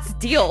Scott's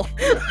deal?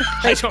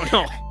 I don't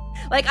know.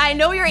 Like, I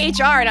know you're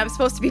HR and I'm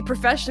supposed to be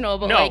professional,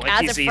 but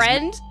as a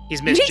friend,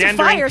 he's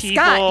misgendering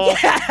people.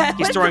 Yeah.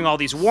 He's throwing all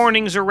these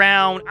warnings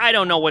around. I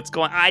don't know what's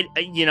going.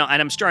 And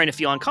I'm starting to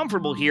feel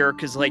uncomfortable here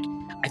because, like,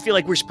 I feel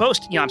like we're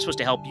supposed to. I'm supposed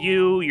to help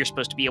you. You're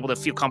supposed to be able to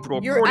feel comfortable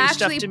reporting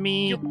stuff to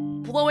me. You're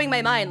blowing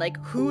my mind. Like,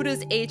 who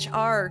does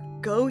HR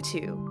go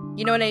to?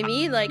 You know what I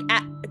mean? Like,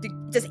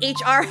 does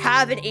HR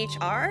have an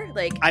HR?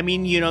 Like, I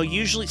mean,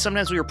 usually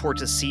sometimes we report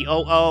to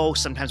COO,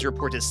 sometimes we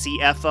report to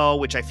CFO,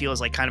 which I feel is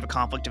like kind of a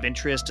conflict of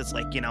interest. It's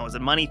like, it's a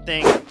money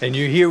thing. And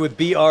you're here with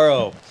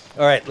BRO.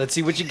 All right, let's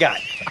see what you got.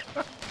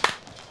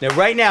 Now,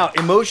 right now,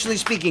 emotionally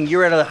speaking,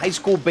 you're at a high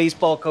school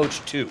baseball coach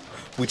too,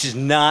 which is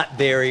not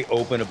very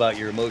open about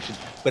your emotions.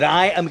 But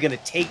I am going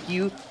to take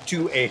you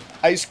to a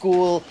high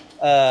school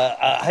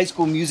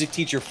music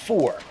teacher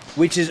 4,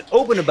 which is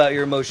open about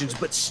your emotions,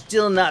 but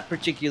still not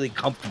particularly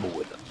comfortable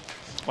with them.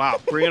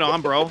 Wow, bring it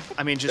on, bro.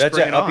 I mean, just That's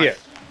bring it, it on. up here.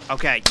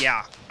 Okay,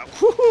 yeah.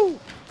 Woo-hoo.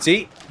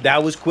 See,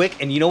 that was quick.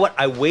 And you know what?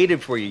 I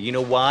waited for you. You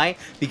know why?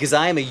 Because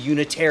I am a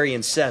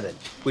Unitarian 7,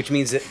 which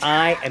means that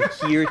I am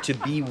here to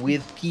be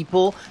with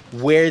people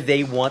where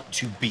they want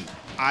to be.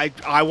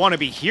 I want to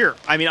be here.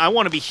 I mean, I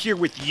want to be here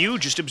with you,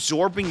 just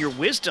absorbing your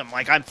wisdom.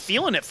 Like, I'm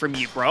feeling it from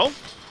you, bro.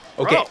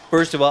 Okay,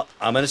 first of all,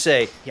 I'm going to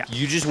say,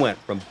 you just went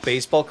from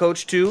baseball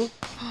coach 2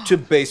 to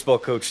baseball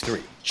coach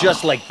 3.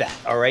 Just like that,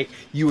 all right?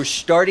 You are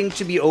starting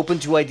to be open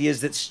to ideas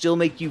that still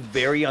make you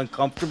very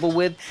uncomfortable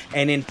with,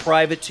 and in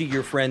private to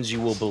your friends, you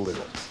will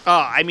belittle.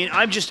 I mean,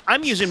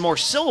 I'm using more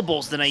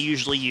syllables than I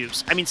usually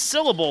use. I mean,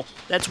 syllable,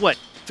 that's what,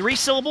 3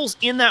 syllables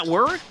in that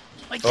word?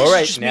 Like, all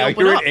right, now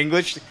you're an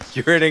English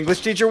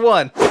teacher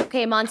 1.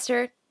 Okay,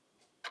 Monster,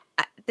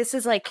 this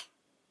is like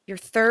your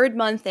 3rd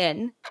month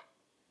in.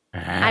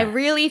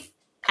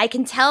 I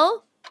can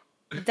tell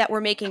that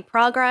we're making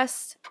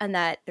progress and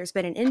that there's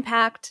been an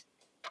impact.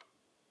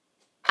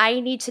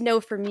 I need to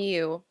know from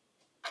you,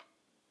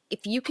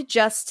 if you could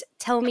just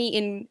tell me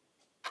in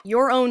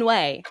your own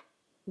way,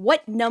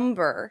 what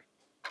number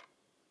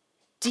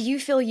do you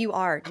feel you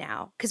are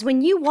now? Because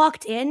when you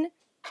walked in,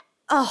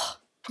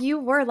 you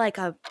were like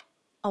a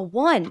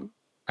 1.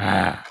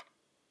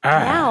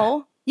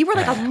 Now, you were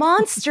like a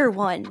monster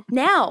 1.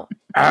 Now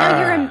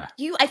I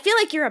feel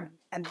like you're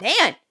a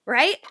man,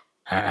 right?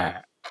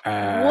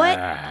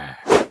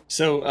 What?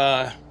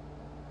 So,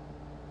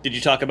 did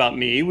you talk about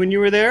me when you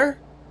were there?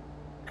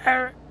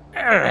 Did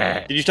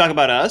you talk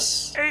about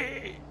us?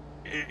 I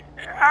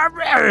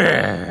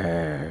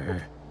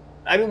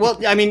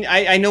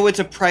know it's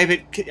a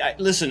private.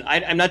 Listen,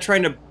 I'm not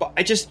trying to.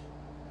 I just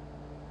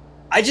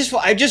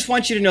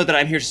want you to know that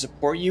I'm here to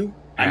support you.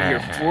 I'm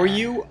here for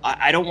you.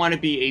 I don't want to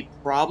be a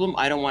problem.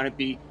 I don't want to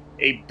be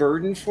a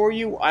burden for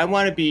you. I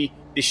want to be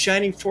the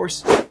shining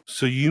force.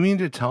 So you mean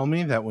to tell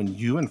me that when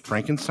you and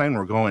Frankenstein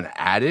were going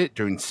at it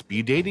during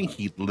speed dating,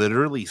 he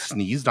literally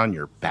sneezed on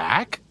your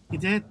back? He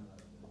did.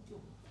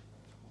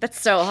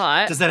 That's so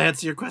hot. Does that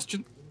answer your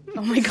question?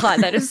 Oh my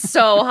god, that is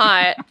so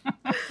hot.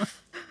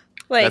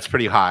 Like, that's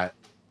pretty hot.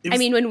 I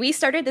mean, when we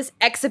started this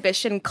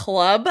exhibition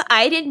club,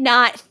 I did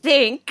not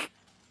think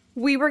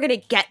we were gonna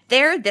get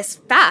there this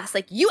fast.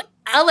 Like, you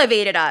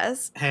elevated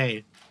us.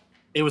 Hey,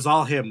 it was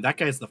all him. That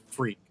guy's the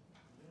freak.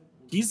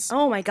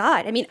 Oh my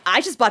god. I mean,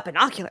 I just bought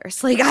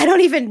binoculars. Like, I don't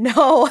even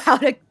know how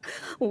to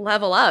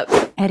level up.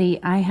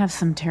 Eddie, I have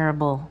some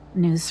terrible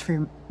news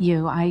for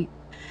you.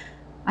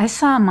 I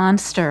saw a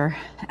monster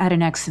at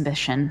an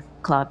exhibition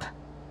club,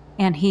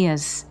 and he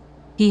has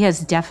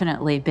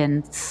definitely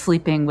been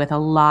sleeping with a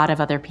lot of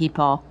other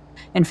people.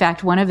 In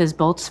fact, one of his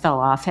bolts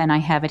fell off, and I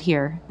have it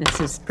here. This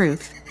is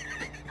proof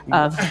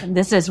of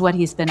this is what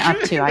he's been up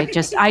to.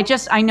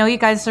 I know you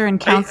guys are in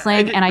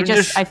counseling, and I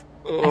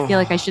feel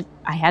like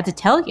I had to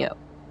tell you.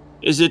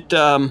 Is it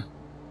that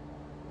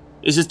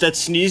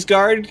sneeze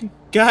guard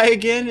guy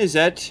again? Is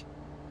that?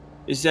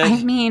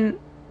 I mean,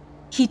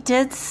 he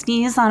did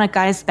sneeze on a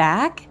guy's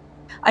back.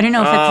 I don't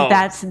know if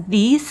that's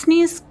the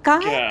sneeze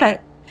guy,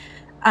 but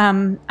I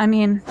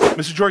mean,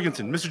 Mr.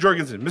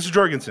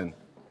 Jorgensen.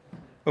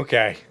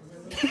 Okay.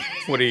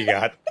 What do you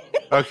got?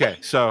 Okay,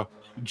 so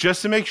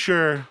just to make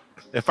sure,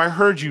 if I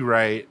heard you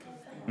right,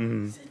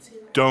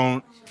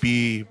 don't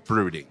be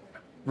brooding.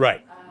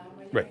 Right.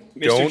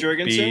 Mr.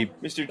 Jorgensen?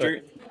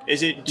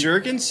 Is it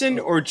Jorgensen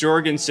or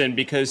Jorgensen?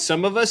 Because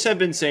some of us have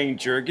been saying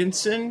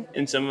Jorgensen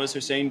and some of us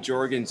are saying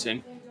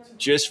Jorgensen.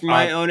 just for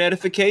my own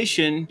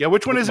edification. Yeah,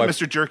 which one is it,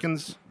 Mr.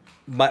 Jerkins?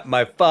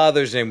 My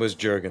father's name was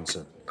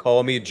Jurgensen.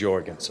 Call me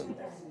Jorgensen.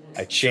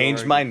 I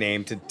changed my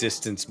name to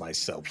distance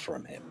myself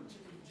from him.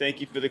 Thank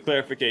you for the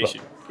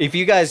clarification. Look, if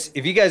you guys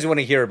want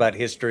to hear about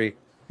history,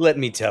 let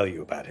me tell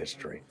you about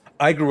history.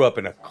 I grew up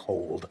in a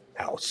cold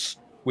house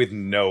with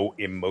no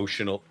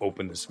emotional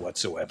openness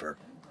whatsoever.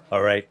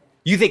 All right?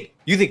 You think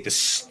the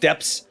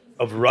steppes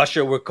of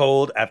Russia were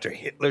cold after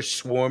Hitler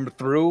swarmed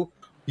through?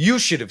 You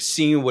should have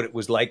seen what it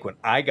was like when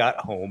I got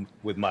home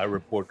with my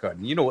report card.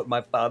 And you know what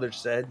my father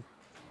said?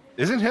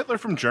 Isn't Hitler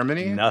from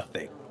Germany?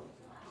 Nothing.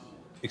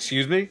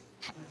 Excuse me?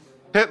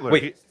 Hitler.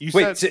 Wait,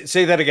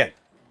 say that again.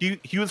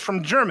 He was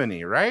from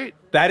Germany, right?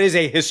 That is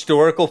a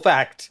historical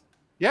fact.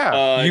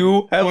 Yeah.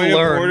 You have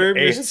learned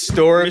a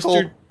historical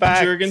Mr.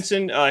 fact.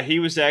 Jurgensen, he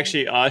was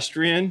actually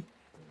Austrian.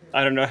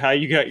 I don't know how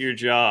you got your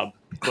job.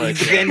 But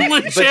then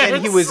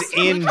he was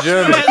in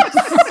Germany.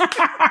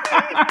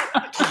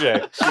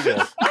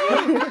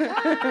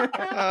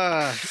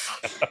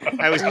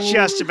 I was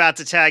just about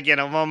to tag in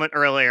a moment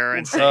earlier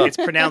and say it's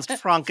pronounced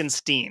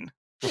Frankenstein.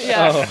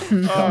 Yeah.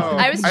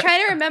 I was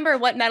trying to remember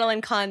what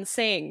Madeline Kahn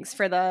sings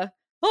for the.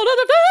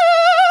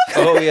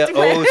 Oh yeah!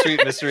 Oh,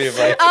 sweet mystery of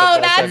life. Oh,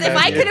 that's if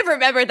I could have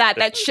remembered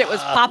that shit was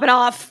popping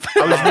off.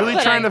 I was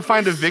really trying to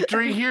find a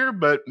victory here,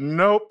 but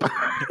nope.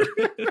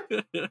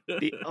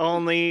 The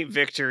only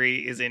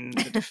victory is in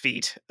the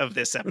defeat of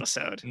this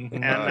episode,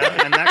 and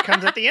that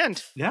comes at the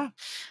end. Yeah.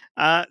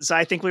 So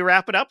I think we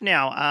wrap it up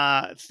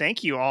now.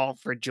 Thank you all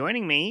for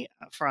joining me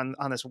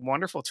on this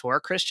wonderful tour.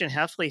 Christian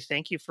Hefley,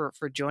 thank you for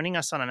joining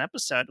us on an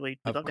episode. We'd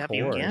love to have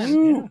you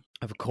again. Yeah.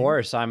 Of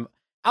course, I'll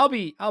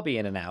be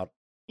in and out.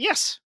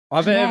 Yes.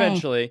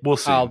 Eventually, we'll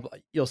see.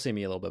 You'll see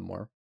me a little bit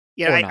more.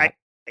 Yeah,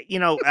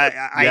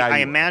 I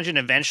imagine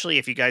eventually,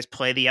 if you guys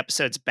play the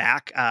episodes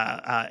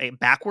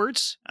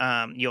backwards,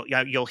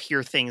 you'll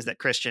hear things that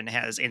Christian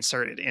has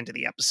inserted into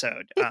the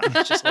episode,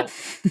 just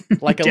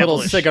like a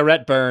little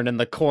cigarette burn in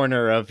the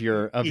corner of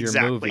your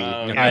movie.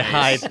 I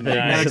hide things.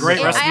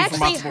 I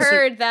actually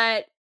heard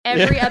that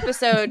every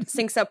episode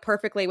syncs up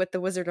perfectly with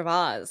The Wizard of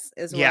Oz.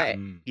 Is what I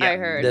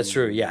heard. That's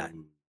true. Yeah.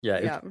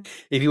 Yeah,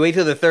 if you wait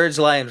till the third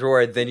Lion's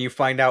Roar, then you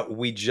find out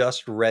we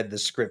just read the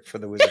script for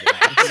The Wizard of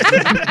Oz.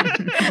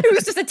 It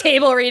was just a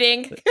table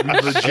reading. And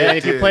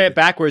if you play it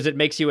backwards, it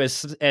makes you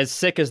as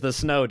sick as the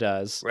snow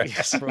does. Right.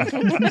 Yes.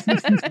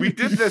 We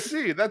did this.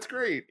 See, that's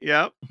great.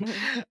 Yep.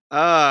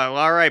 Well,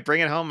 all right,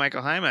 bring it home,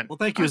 Michael Hyman. Well,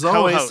 thank you as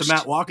always co-host, to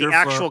Matt Walker, the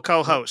actual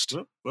co-host.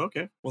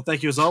 Okay. Well,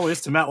 thank you as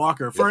always to Matt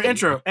Walker for our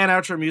intro and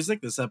outro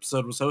music. This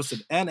episode was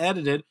hosted and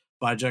edited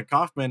by Jet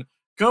Kaufman.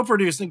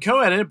 Co-produced and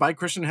co-edited by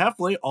Christian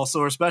Hefley,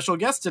 also our special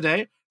guest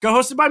today,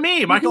 co-hosted by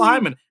me, Michael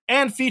Hyman,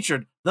 and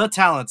featured the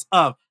talents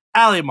of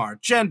Ali Marr,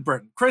 Jen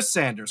Burton, Chris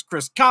Sanders,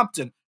 Chris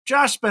Compton,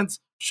 Josh Spence,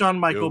 Shawn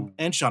Michael,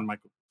 and Shawn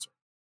Michael Boozer.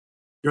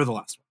 You're the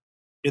last one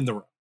in the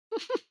row.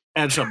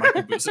 And Shawn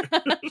Michael Boozer.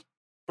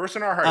 First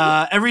in our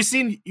heart. Every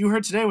scene you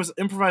heard today was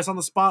improvised on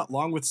the spot,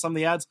 along with some of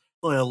the ads,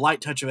 really a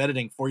light touch of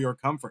editing for your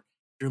comfort.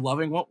 If you're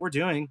loving what we're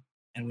doing,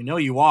 and we know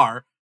you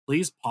are,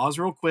 please pause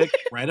real quick,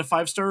 write a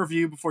 5-star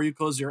review before you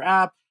close your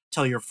app,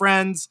 tell your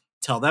friends,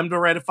 tell them to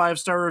write a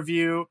 5-star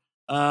review.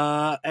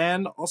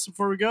 And also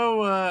before we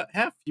go,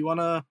 Hef, you want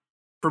to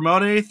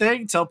promote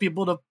anything? Tell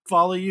people to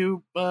follow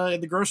you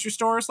in the grocery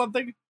store or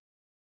something?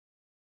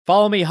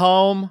 Follow me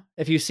home.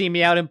 If you see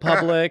me out in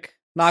public,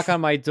 knock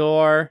on my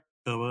door,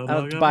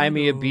 buy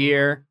me a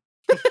beer.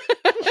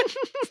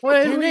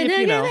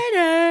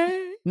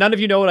 None of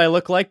you know what I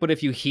look like, but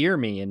if you hear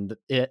me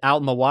out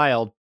in the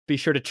wild, be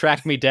sure to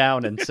track me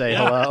down and say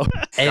hello.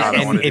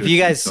 And if you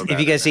guys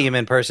see him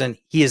in person,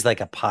 he is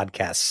like a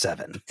podcast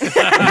 7.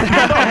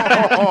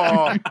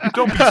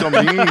 Don't be so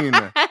mean.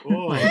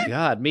 Oh my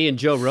God, me and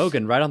Joe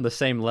Rogan right on the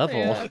same level.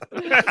 Yeah.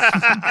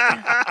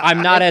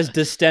 I'm not as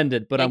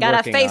distended, but I'm working on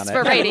it. Got a face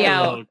for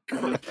radio.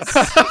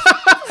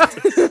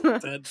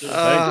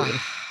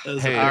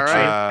 Hey, all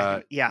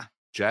right. Yeah.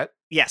 Jet?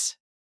 Yes.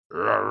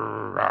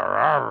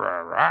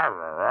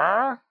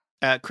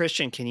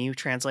 Christian, can you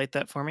translate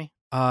that for me?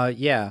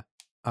 Yeah.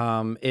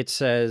 He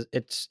said,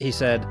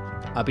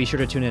 be sure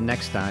to tune in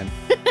next time.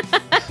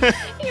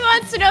 He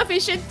wants to know if he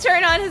should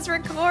turn on his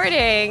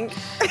recording.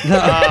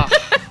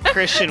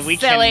 Christian, we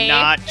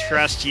cannot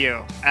trust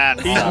you at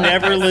all. He's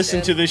never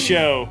listened to the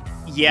show.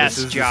 Yes,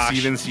 this is Josh. The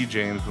Stephen C.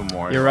 James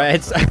Memorial. You're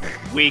right.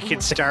 We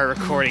can start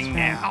recording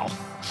now.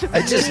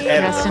 I just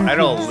edit him. I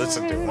don't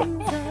listen to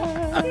him.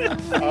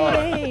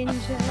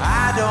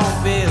 I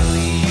don't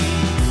believe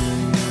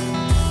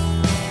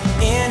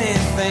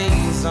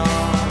anything's on.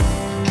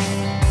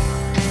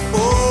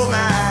 Oh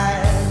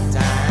my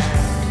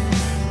time,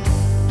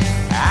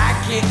 I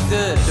kicked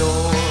the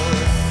door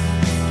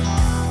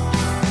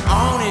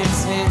on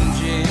its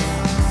hinges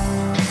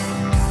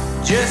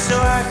just so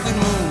I could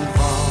move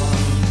on.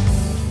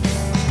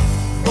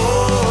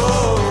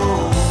 Oh.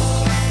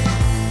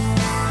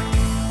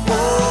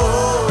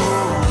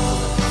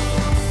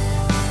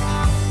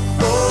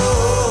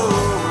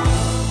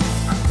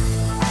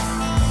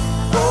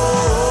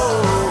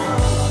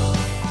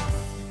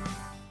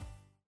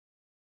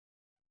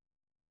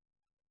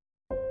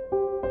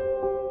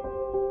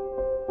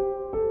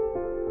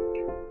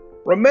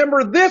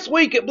 Remember, this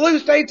week at Blue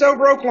States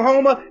over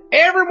Oklahoma,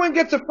 everyone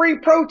gets a free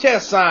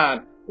protest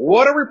sign.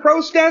 What are we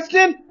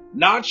protesting?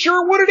 Not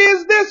sure what it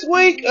is this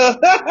week.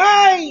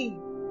 Hey!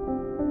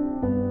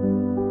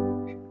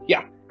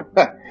 Yeah.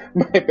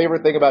 My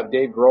favorite thing about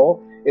Dave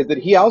Grohl is that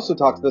he also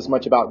talks this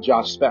much about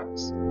Josh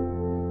Specs.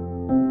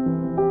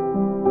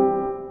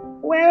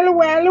 Well,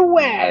 well,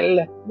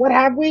 well. What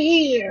have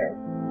we here?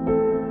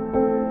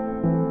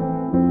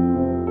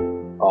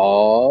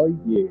 Oh,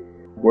 yeah.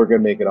 We're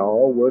going to make it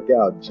all work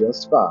out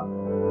just fine.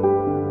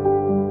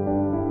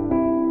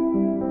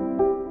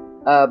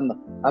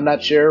 I'm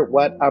not sure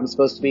what I'm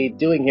supposed to be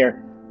doing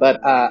here,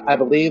 but I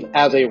believe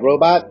as a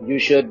robot, you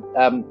should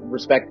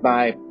respect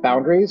my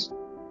boundaries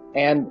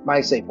and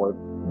my safe word.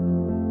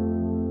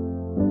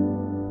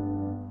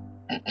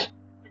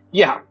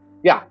 Yeah.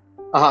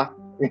 Uh-huh.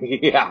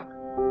 Yeah.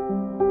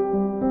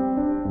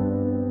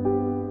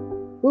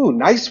 Ooh,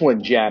 nice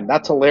one, Jen.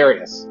 That's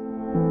hilarious.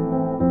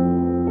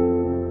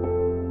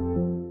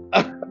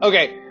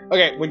 Okay.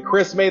 When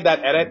Chris made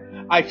that edit,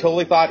 I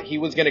totally thought he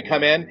was going to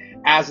come in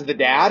as the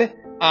dad.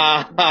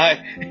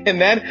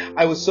 And then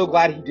I was so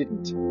glad he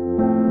didn't.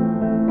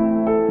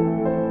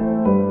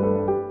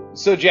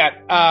 So,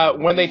 Jet,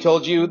 when they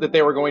told you that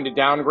they were going to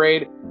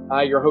downgrade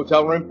your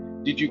hotel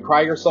room, did you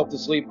cry yourself to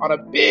sleep on a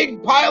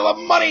big pile of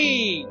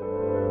money?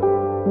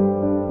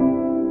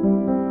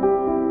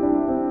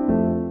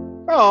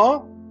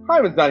 Oh,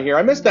 Hyman's not here.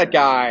 I missed that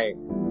guy.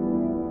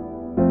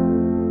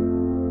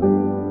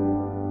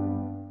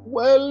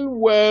 Well,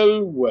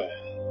 well, well.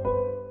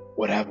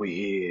 What have we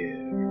here?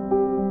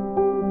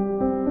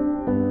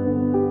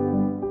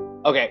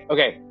 Okay.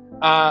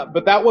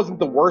 But that wasn't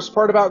the worst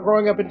part about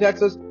growing up in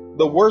Texas.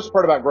 The worst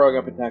part about growing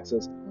up in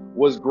Texas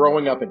was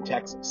growing up in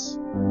Texas.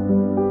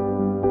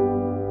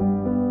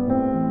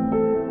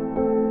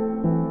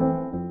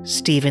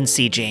 Stephen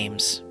C.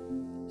 James,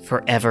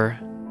 forever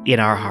in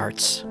our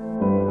hearts.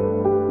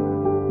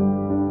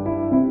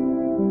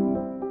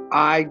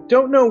 I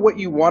don't know what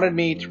you wanted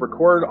me to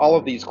record all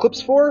of these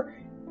clips for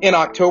in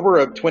October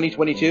of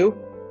 2022,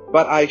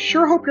 but I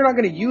sure hope you're not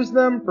going to use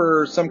them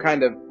for some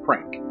kind of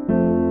prank.